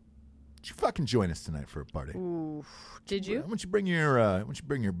 would you fucking join us tonight for a party? Ooh, did you? Why don't you bring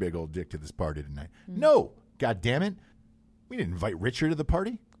your big old dick to this party tonight? No, God damn it. We didn't invite Richard to the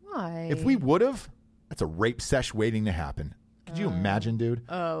party. Why? If we would have, that's a rape sesh waiting to happen. Could you imagine, dude?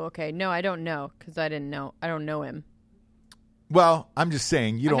 Oh, okay. No, I don't know because I didn't know. I don't know him. Well, I'm just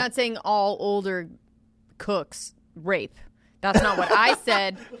saying I'm not saying all older cooks rape. That's not what I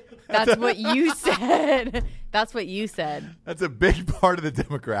said. That's what you said. That's what you said. That's a big part of the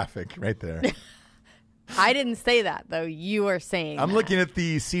demographic right there. I didn't say that, though. You are saying I'm that. looking at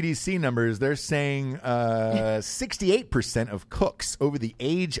the CDC numbers. They're saying 68% of cooks over the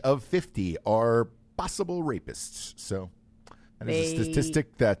age of 50 are possible rapists. So that is a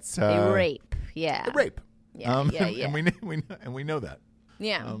statistic that's... they rape, yeah. They rape. Yeah, yeah. And we know that.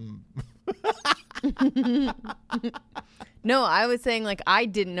 Yeah. No, I was saying, like, I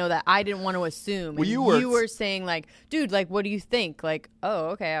didn't know that. I didn't want to assume. Well, and you were saying, like, dude, like, what do you think? Like, oh,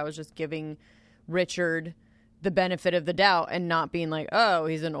 okay, I was just giving Richard the benefit of the doubt and not being like, oh,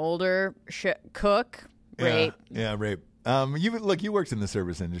 he's an older cook. Rape. Yeah, rape. You worked in the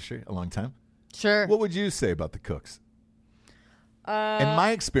service industry a long time. Sure. What would you say about the cooks? In my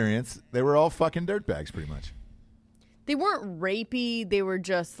experience, they were all fucking dirtbags pretty much. They weren't rapey. They were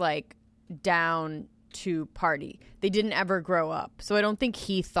just, like, down to party. They didn't ever grow up. So I don't think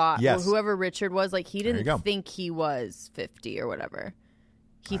he thought, yes. well, whoever Richard was, like, he didn't think he was 50 or whatever.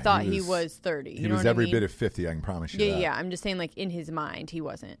 He thought he was 30. He was every bit of 50, I can promise you that. Yeah. I'm just saying, like, in his mind, he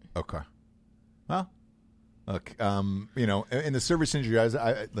wasn't. Okay. Well, look, in the service industry,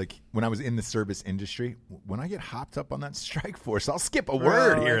 when I was in the service industry, when I get hopped up on that strike force, I'll skip a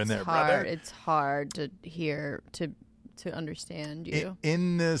word here and there, brother. It's hard to hear, to understand you.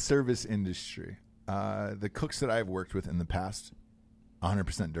 In the service industry, the cooks that I've worked with in the past,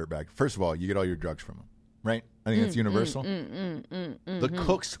 100% dirtbag. First of all, you get all your drugs from them, right? I think that's universal. The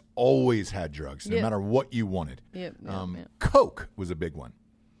cooks always had drugs, no matter what you wanted. Yep. Coke was a big one.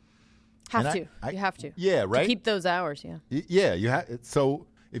 You have to. Yeah, right? To keep those hours, yeah. Yeah, you have. So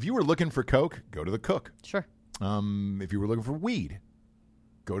if you were looking for Coke, go to the cook. Sure. If you were looking for weed,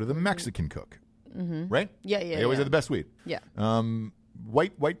 go to the Mexican cook. Mm-hmm. Right? Yeah. They always have the best weed. Yeah.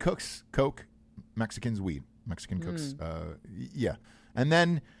 White cooks, Coke, Mexicans, weed. Mexican cooks, yeah. And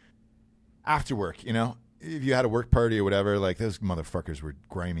then after work, if you had a work party or whatever, like those motherfuckers were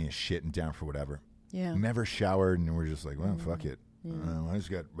grimy as shit and down for whatever. Yeah. Never showered, and we're just like, well, fuck it. I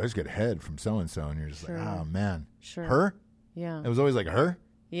just got head from so and so, and you're just like, oh man, sure, her, yeah. It was always like her.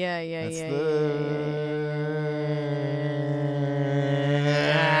 Yeah.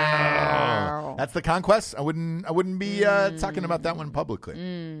 That's the conquest. I wouldn't be talking about that one publicly.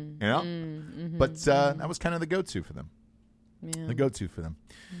 You know, but that was kind of the go-to for them. Yeah. The go-to for them.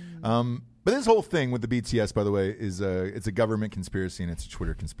 But this whole thing with the BTS, by the way, is it's a government conspiracy and it's a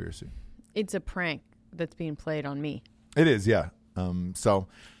Twitter conspiracy. It's a prank that's being played on me. It is, yeah. So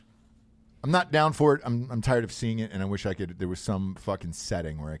I'm not down for it. I'm tired of seeing it, and I wish there was some fucking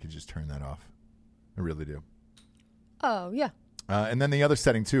setting where I could just turn that off. I really do. Oh, yeah. And then the other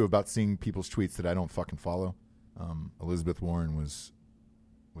setting, too, about seeing people's tweets that I don't fucking follow. Elizabeth Warren was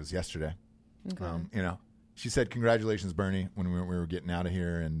yesterday. Okay. She said, "Congratulations, Bernie," when we were getting out of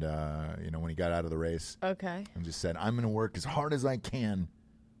here, and when he got out of the race. Okay. And just said, "I'm going to work as hard as I can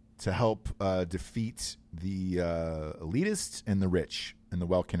to help defeat the elitists and the rich and the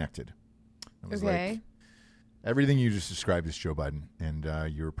well-connected." It was like, everything you just described is Joe Biden,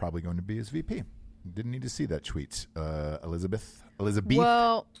 and you're probably going to be his VP. Didn't need to see that tweet, Elizabeth.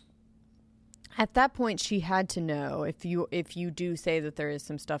 Well, at that point, she had to know if you do say that there is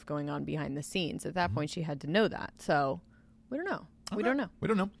some stuff going on behind the scenes. At that point, she had to know that. So we don't know. Okay. We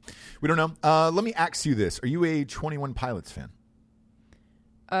don't know. Let me ask you this: are you a 21 Pilots fan?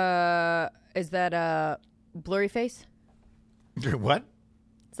 Is that Blurry Face? What?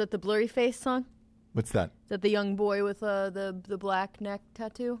 Is that the Blurry Face song? What's that? Is that the young boy with the black neck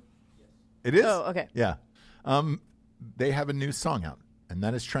tattoo? It is? Oh, okay. Yeah. They have a new song out, and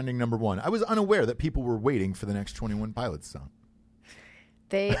that is trending #1. I was unaware that people were waiting for the next 21 Pilots song.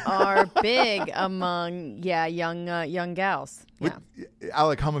 They are big among, young gals. Yeah.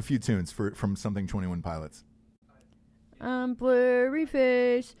 Alec, hum a few tunes from something 21 Pilots. I'm Blurry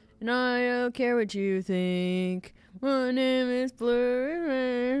Face, and I don't care what you think. My name is Blurry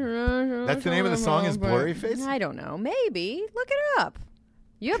Face. That's the name of the song is Blurry Face? I don't know. Maybe. Look it up.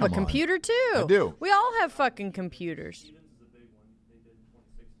 You have a computer, too. I do. We all have fucking computers.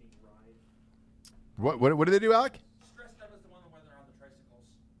 What did they do, Alec? Stressed Out is the one where they're on the tricycles.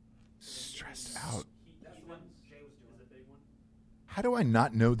 Stressed Out. That's the one Jay was doing. Is a big one. How do I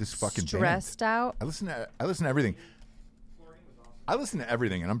not know this fucking Stressed band? Out? I listen to everything. I listen to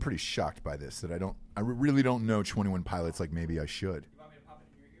everything, and I'm pretty shocked by this. That I really don't know 21 Pilots like maybe I should. You want me to pop it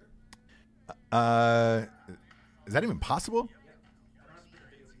in your ear? Is that even possible?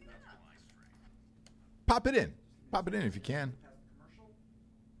 Pop it in if you can.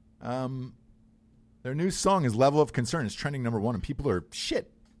 Their new song is Level of Concern. It's trending #1, and people are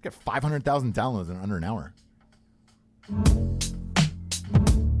got 500,000 downloads in under an hour.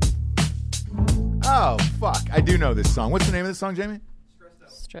 Oh, fuck. I do know this song. What's the name of this song, Jamie?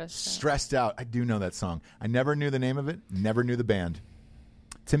 Stressed Out. I do know that song. I never knew the name of it. Never knew the band.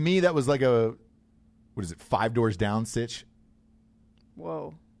 To me, that was like a, 5 Doors Down sitch?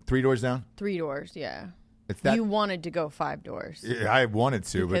 Whoa. 3 Doors Down? 3 Doors, yeah. It's that. You wanted to go 5 doors. Yeah, I wanted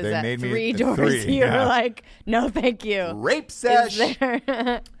to, but they made me 3 doors. 3. You were like, no, thank you. Rape sesh.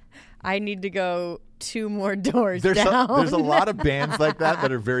 I need to go 2 more doors down. There's a lot of bands like that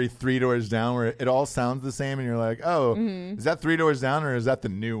are very 3 doors down, where it all sounds the same, and you're like, oh, is that 3 doors down, or is that the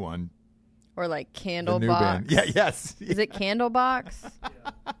new one? Or like Candlebox. Yeah, yes. Is it Candlebox?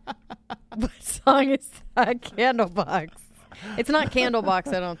 What song is that? Candlebox. It's not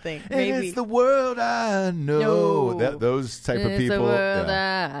Candlebox, I don't think. Maybe it's the world I know. No. Those type of people. It's the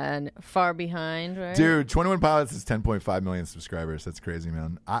world far behind, right? Dude, 21 Pilots is 10.5 million subscribers. That's crazy,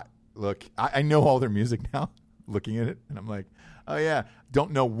 man. I know all their music now, looking at it, and I'm like, oh yeah,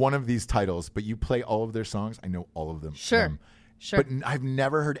 don't know one of these titles, but you play all of their songs, I know all of them. Sure. But I've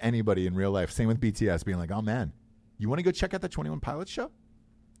never heard anybody in real life, same with BTS, being like, oh man, you want to go check out that 21 Pilots show?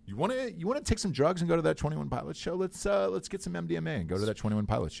 You want to take some drugs and go to that 21 Pilots show? Let's get some MDMA and go to that 21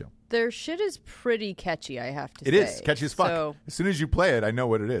 Pilots show. Their shit is pretty catchy, I have to say. It is catchy as fuck. So as soon as you play it, I know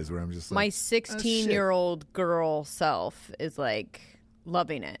what it is. Where I'm just like, my 16-year-old girl self is like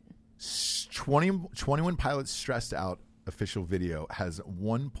loving it. 21 Pilots Stressed Out official video has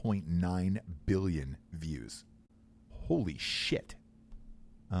 1.9 billion views. Holy shit.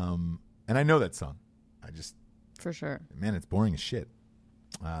 And I know that song. For sure. Man, it's boring as shit.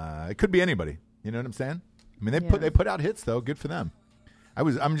 It could be anybody. You know what I'm saying? I mean, they put out hits though. Good for them.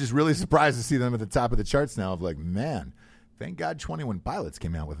 I'm just really surprised to see them at the top of the charts now. Of like, man, thank God 21 Pilots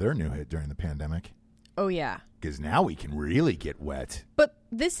came out with their new hit during the pandemic. Oh yeah. Because now we can really get wet. But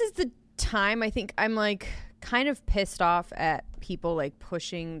this is the time I think I'm like kind of pissed off at people like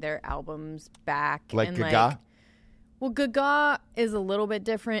pushing their albums back. Like and Gaga? Well, Gaga is a little bit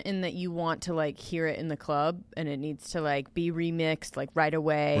different in that you want to like hear it in the club and it needs to like be remixed like right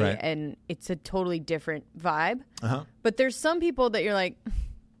away. Right. And it's a totally different vibe. Uh-huh. But there's some people that you're like,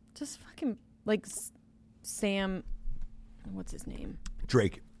 just fucking like Sam, what's his name?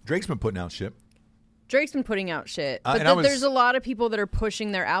 Drake. Drake's been putting out shit. Drake's been putting out shit. But there's a lot of people that are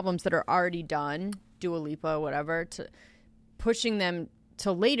pushing their albums that are already done, Dua Lipa, whatever, to pushing them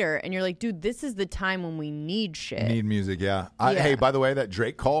till later, and you're like, dude, this is the time when we need shit. Need music, yeah. Yeah. Hey, by the way, that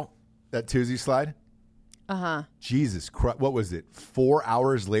Drake call, that Tuesday slide. Uh-huh. Jesus Christ. What was it? 4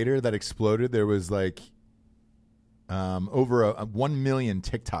 hours later that exploded. There was like over 1 million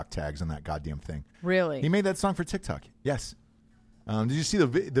TikTok tags on that goddamn thing. Really? He made that song for TikTok. Yes. Did you see the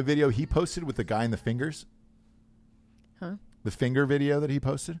video he posted with the guy in the fingers? Huh? The finger video that he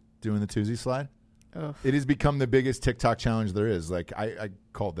posted doing the Tuesday slide? Ugh. It has become the biggest TikTok challenge there is. Like I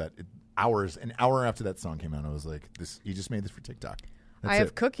called that an hour after that song came out. I was like, "This, you just made this for TikTok." That's I have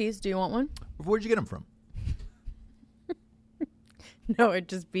it. cookies. Do you want one? Where'd you get them from? No, it'd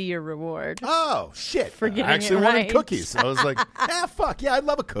just be your reward. Oh shit! For getting I actually it wanted right. cookies. I was like, fuck yeah, I'd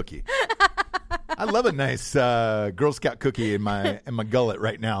love a cookie. I love a nice Girl Scout cookie in my gullet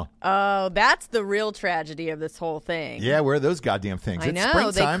right now. Oh, that's the real tragedy of this whole thing. Yeah, where are those goddamn things? I It's know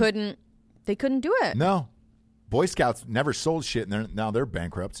springtime. they couldn't do it. No, Boy Scouts never sold shit, and now they're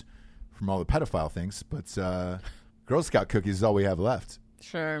bankrupt from all the pedophile things. But Girl Scout cookies is all we have left.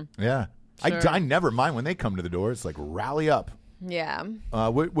 Sure. Yeah, Sure. I never mind when they come to the door. It's like rally up. Yeah.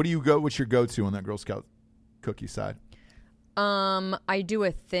 What do you go? What's your go-to on that Girl Scout cookie side? I do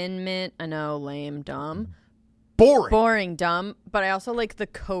a Thin Mint. I know, lame, dumb. Boring, dumb. But I also like the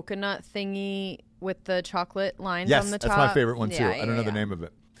coconut thingy with the chocolate lines Yes, on the top. that's my favorite one too. Yeah, I don't know the yeah. name of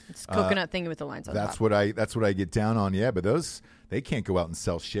it. It's coconut thingy with the lines on That's top. what I get down on. Yeah, but those they can't go out and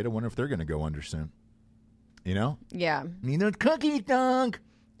sell shit. I wonder if they're going to go under soon. You know? Yeah. Need those cookies, dog.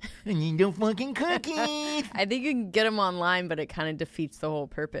 I need those fucking cookies. I think you can get them online, but it kind of defeats the whole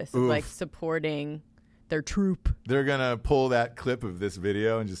purpose of like supporting their troop. They're going to pull that clip of this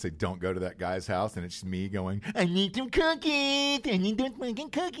video and just say, don't go to that guy's house. And it's just me going, I need some cookies. I need those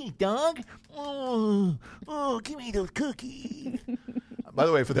fucking cookies, dog. Oh, give me those cookies. By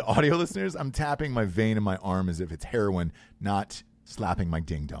the way, for the audio listeners, I'm tapping my vein in my arm as if it's heroin, not slapping my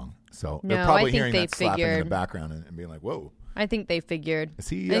ding dong. So they're No, probably I think hearing they that slapping in the figured. background and being like, whoa. I think they figured. Is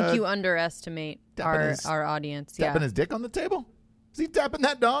he, I think you underestimate tapping our audience. Tapping Yeah. his dick on the table? Is he tapping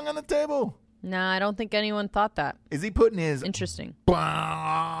that dong on the table? Nah, I don't think anyone thought that. Is he putting his Interesting.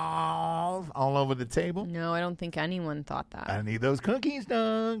 balls all over the table? No, I don't think anyone thought that. I need those cookies,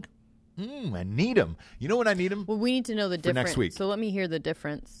 dog. I need them. You know when I need them? Well, we need to know the difference. next week. So let me hear the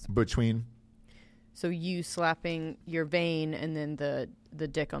difference. Between. So you slapping your vein and then the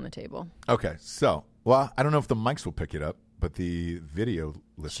dick on the table. Okay, so, well, I don't know if the mics will pick it up, but the video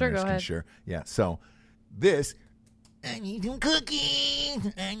listeners go can ahead. share. Yeah, so this. I need some cookies.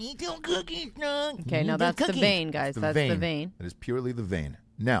 I need some cookies, dog. Okay, now that's the vein, guys. That's the vein. That is purely the vein.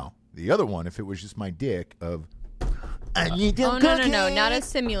 Now, the other one, if it was just my dick of, I need some Oh, cookies. no, not a I need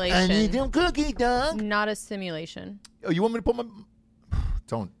simulation. some cookies, dog. Not a simulation. Oh, you want me to pull my?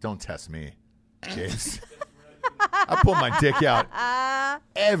 Don't test me, James. I pull my dick out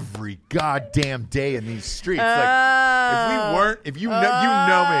every goddamn day in these streets. Like, if you know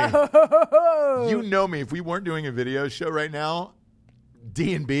me. If we weren't doing a video show right now,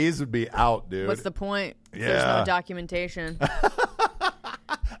 D&B's would be out, dude. What's the point? Yeah. There's no documentation.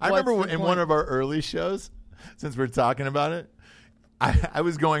 I remember What's the in point? one of our early shows, since we're talking about it, I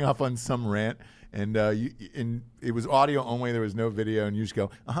was going off on some rant, and it was audio only. There was no video, and you just go,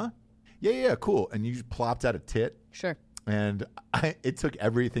 yeah, cool, and you just plopped out a tit, Sure. and it took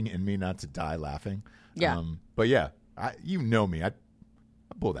everything in me not to die laughing. Yeah. But yeah, you know me, I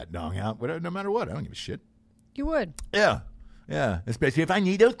pull that dong out, whatever, no matter what. I don't give a shit. You would. Yeah, especially if I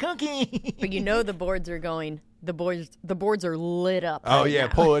need those cookies. But you know the boards are going. The boards are lit up. Oh, right yeah,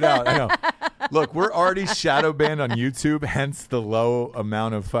 now. pull it out. I know. Look, we're already shadow banned on YouTube, hence the low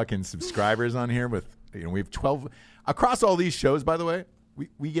amount of fucking subscribers on here. With we have 12 across all these shows. By the way,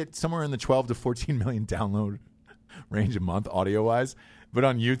 we get somewhere in the 12 to 14 million download range a month, audio wise. But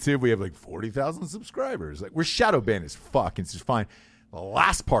on YouTube, we have like 40,000 subscribers. Like we're shadow banned as fuck. It's just fine. The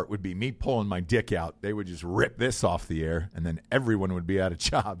last part would be me pulling my dick out. They would just rip this off the air, and then everyone would be out of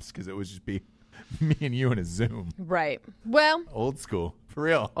jobs because it would just be me and you in a Zoom. Right. Well, Old school, for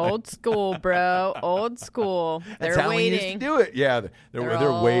real. old school, bro. Old school. That's They're how we used to waiting. do it. Yeah, they're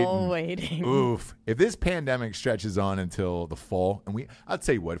all waiting. waiting. Oof. If this pandemic stretches on until the fall, and I'll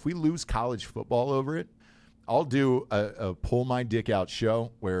tell you what, if we lose college football over it, I'll do a pull my dick out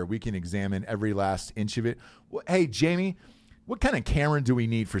show where we can examine every last inch of it. Hey, Jamie, what kind of camera do we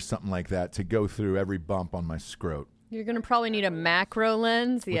need for something like that to go through every bump on my scrot? You're going to probably need a macro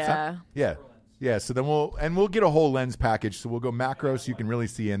lens. Yeah. Yeah. Yeah, so then we'll get a whole lens package. So we'll go macro so you can really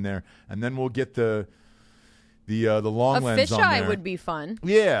see in there, and then we'll get the long lens on there. A fisheye would be fun.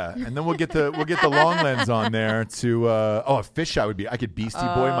 Yeah, and then we'll get the long lens on there to a fisheye would be. I could Beastie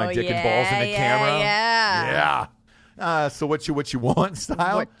Boy my dick and balls in the camera. Yeah. So what you want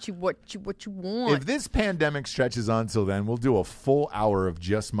style? What you want? If this pandemic stretches on till then, we'll do a full hour of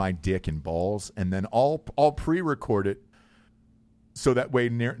just my dick and balls, and then I'll pre-record it so that way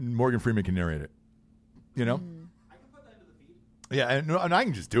Morgan Freeman can narrate it. You know? I can put that into the feed. Yeah, and I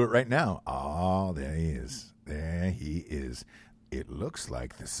can just do it right now. Oh, there he is. There he is. It looks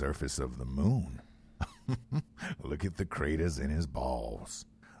like the surface of the moon. Look at the craters in his balls.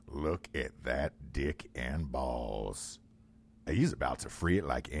 Look at that dick and balls. He's about to free it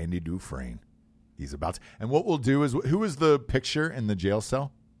like Andy Dufresne. He's about to. And what we'll do is, who was the picture in the jail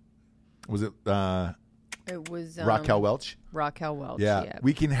cell? Was it It was Raquel Welch? Raquel Welch. Yeah.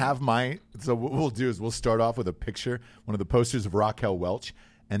 We can have so what we'll do is we'll start off with a picture, one of the posters of Raquel Welch,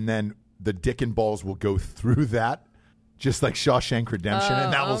 and then the dick and balls will go through that, just like Shawshank Redemption,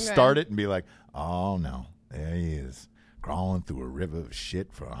 and that will start it and be like, oh no, there he is, crawling through a river of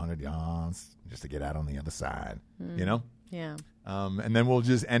shit for 100 yards just to get out on the other side, you know? Yeah. And then we'll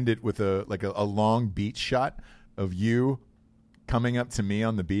just end it with a long beach shot of you coming up to me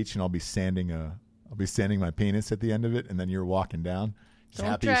on the beach, and I'll be sanding my penis at the end of it, and then you're walking down.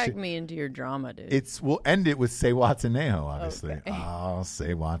 Don't drag me into your drama, dude. We'll end it with Say Watanejo, obviously. Okay. Oh,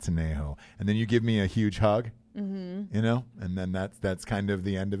 Say Watanejo. And then you give me a huge hug, you know, and then that's kind of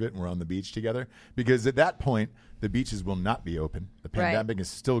the end of it, and we're on the beach together. Because at that point, the beaches will not be open. The pandemic is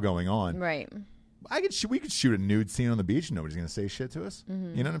still going on. Right. We could shoot a nude scene on the beach, and nobody's going to say shit to us.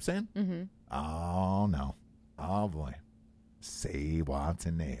 You know what I'm saying? Mm-hmm. Oh, no. Oh, boy. Say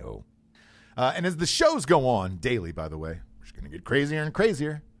Watanejo. And as the shows go on daily, by the way, we're just going to get crazier and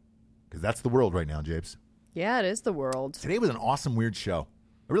crazier because that's the world right now, Japes. Yeah, it is the world. Today was an awesome, weird show.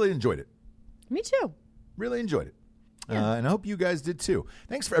 I really enjoyed it. Me too. Really enjoyed it. Yeah. And I hope you guys did too.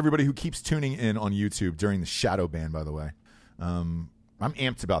 Thanks for everybody who keeps tuning in on YouTube during the shadow ban, by the way. I'm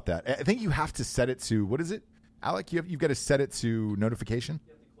amped about that. I think you have to set it to, what is it? Alec, you've got to set it to notification?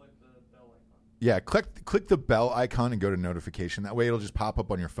 You have to click the bell icon. Yeah, click the bell icon and go to notification. That way it'll just pop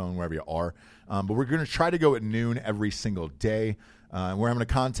up on your phone wherever you are. But we're going to try to go at noon every single day. We're having a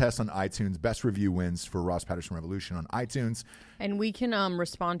contest on iTunes. Best review wins for Ross Patterson Revolution on iTunes. And we can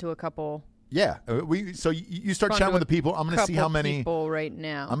respond to a couple. Yeah, so you start chatting with the people. I'm going to see how many people right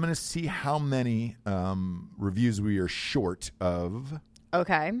now. I'm going to see how many reviews we are short of.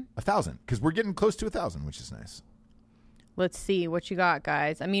 Okay. 1,000, because we're getting close to 1,000, which is nice. Let's see what you got,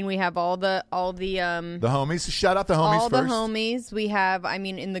 guys. I mean, we have all the homies. Shout out the homies all first. the homies. We have, I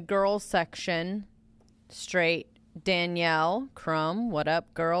mean, in the girls section, straight Danielle Crum, what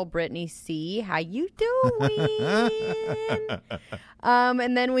up, girl? Brittany C, how you doing?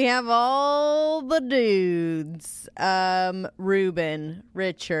 And then we have all the dudes. Ruben,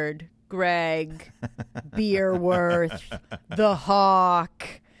 Richard, Greg, Beerworth, the Hawk,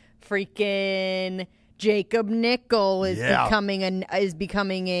 freaking Jacob Nickel is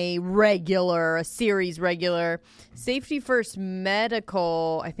becoming a regular, a series regular. Safety First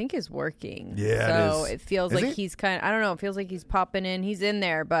Medical, I think, is working. Yeah, so it feels like he's kind of, I don't know, it feels like he's popping in. He's in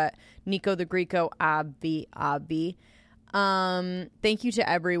there, but Nico the Greco, Abby. Thank you to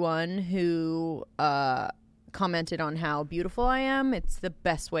everyone who commented on how beautiful I am. It's the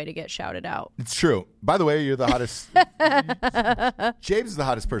best way to get shouted out. It's true. By the way, you're the hottest. James is the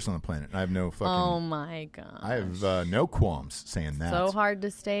hottest person on the planet. I have no fucking. Oh my god. I have no qualms saying that. So hard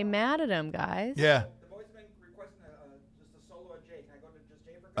to stay mad at him, guys. Yeah. The boys have been requesting just a solo of Jay. Can I go to just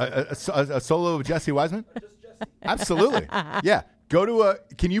Jay for A solo of Jesse Wiseman? Just Jesse. Absolutely. Yeah. Go to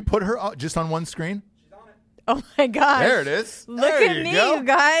can you put her just on one screen? She's on it. Oh my gosh. There it is. Look There at you me, go. you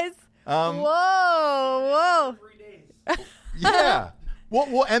guys. Whoa. 3 days. Yeah.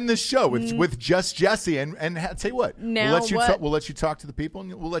 We'll end the show with just Jesse and tell you what. Now we'll let you talk to the people,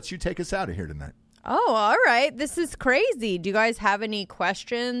 and we'll let you take us out of here tonight. Oh, all right. This is crazy. Do you guys have any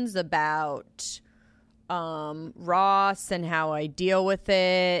questions about Ross and how I deal with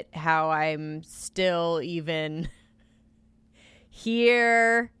it? How I'm still even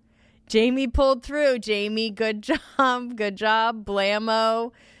here? Jamie pulled through. Jamie, good job. Good job.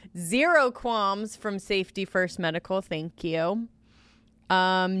 Blammo. 0 qualms from Safety First Medical. Thank you.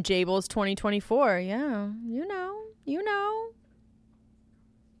 Jables 2024. Yeah, you know.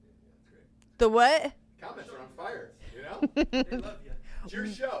 The what? Comments are on fire, you know? They love you. It's your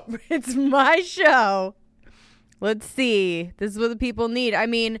show. It's my show. Let's see. This is what the people need. I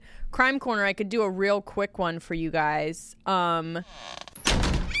mean, Crime Corner, I could do a real quick one for you guys.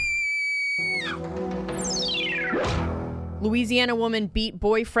 Louisiana woman beat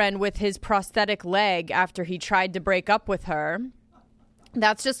boyfriend with his prosthetic leg after he tried to break up with her.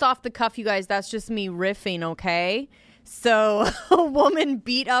 That's just off the cuff, you guys. That's just me riffing, okay? So a woman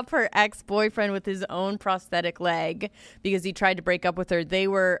beat up her ex-boyfriend with his own prosthetic leg because he tried to break up with her. They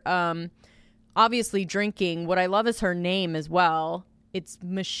were obviously drinking. What I love is her name as well. It's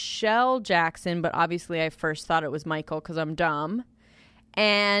Michelle Jackson, but obviously I first thought it was Michael because I'm dumb.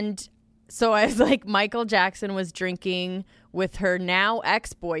 And so I was like, Michael Jackson was drinking with her now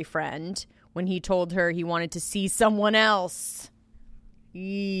ex-boyfriend when he told her he wanted to see someone else.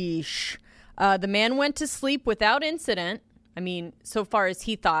 Yeesh. The man went to sleep without incident. I mean, so far as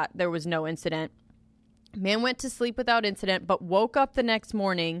he thought, there was no incident. Man went to sleep without incident, but woke up the next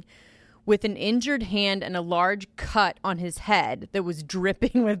morning with an injured hand and a large cut on his head that was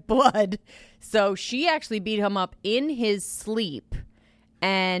dripping with blood. So she actually beat him up in his sleep,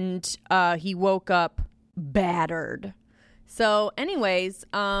 and he woke up battered. So anyways,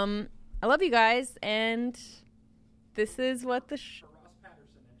 I love you guys, and this is what the...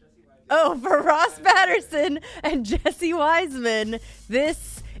 for Ross Patterson and Jesse Wiseman.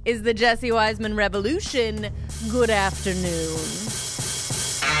 This is the Jesse Wiseman Revolution. Good afternoon.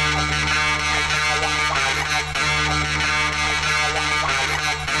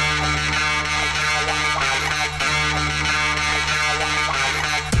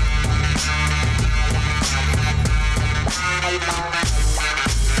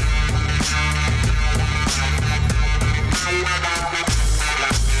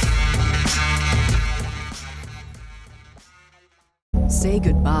 Say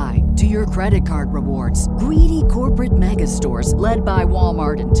goodbye to your credit card rewards. Greedy corporate mega stores, led by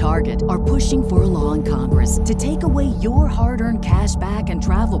Walmart and Target, are pushing for a law in Congress to take away your hard-earned cash back and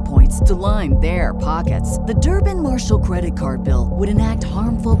travel points to line their pockets. The Durbin-Marshall credit card bill would enact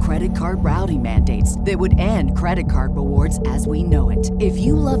harmful credit card routing mandates that would end credit card rewards as we know it. If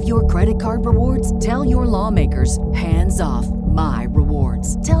you love your credit card rewards, tell your lawmakers, hands off my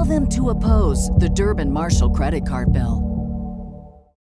rewards. Tell them to oppose the Durbin-Marshall credit card bill.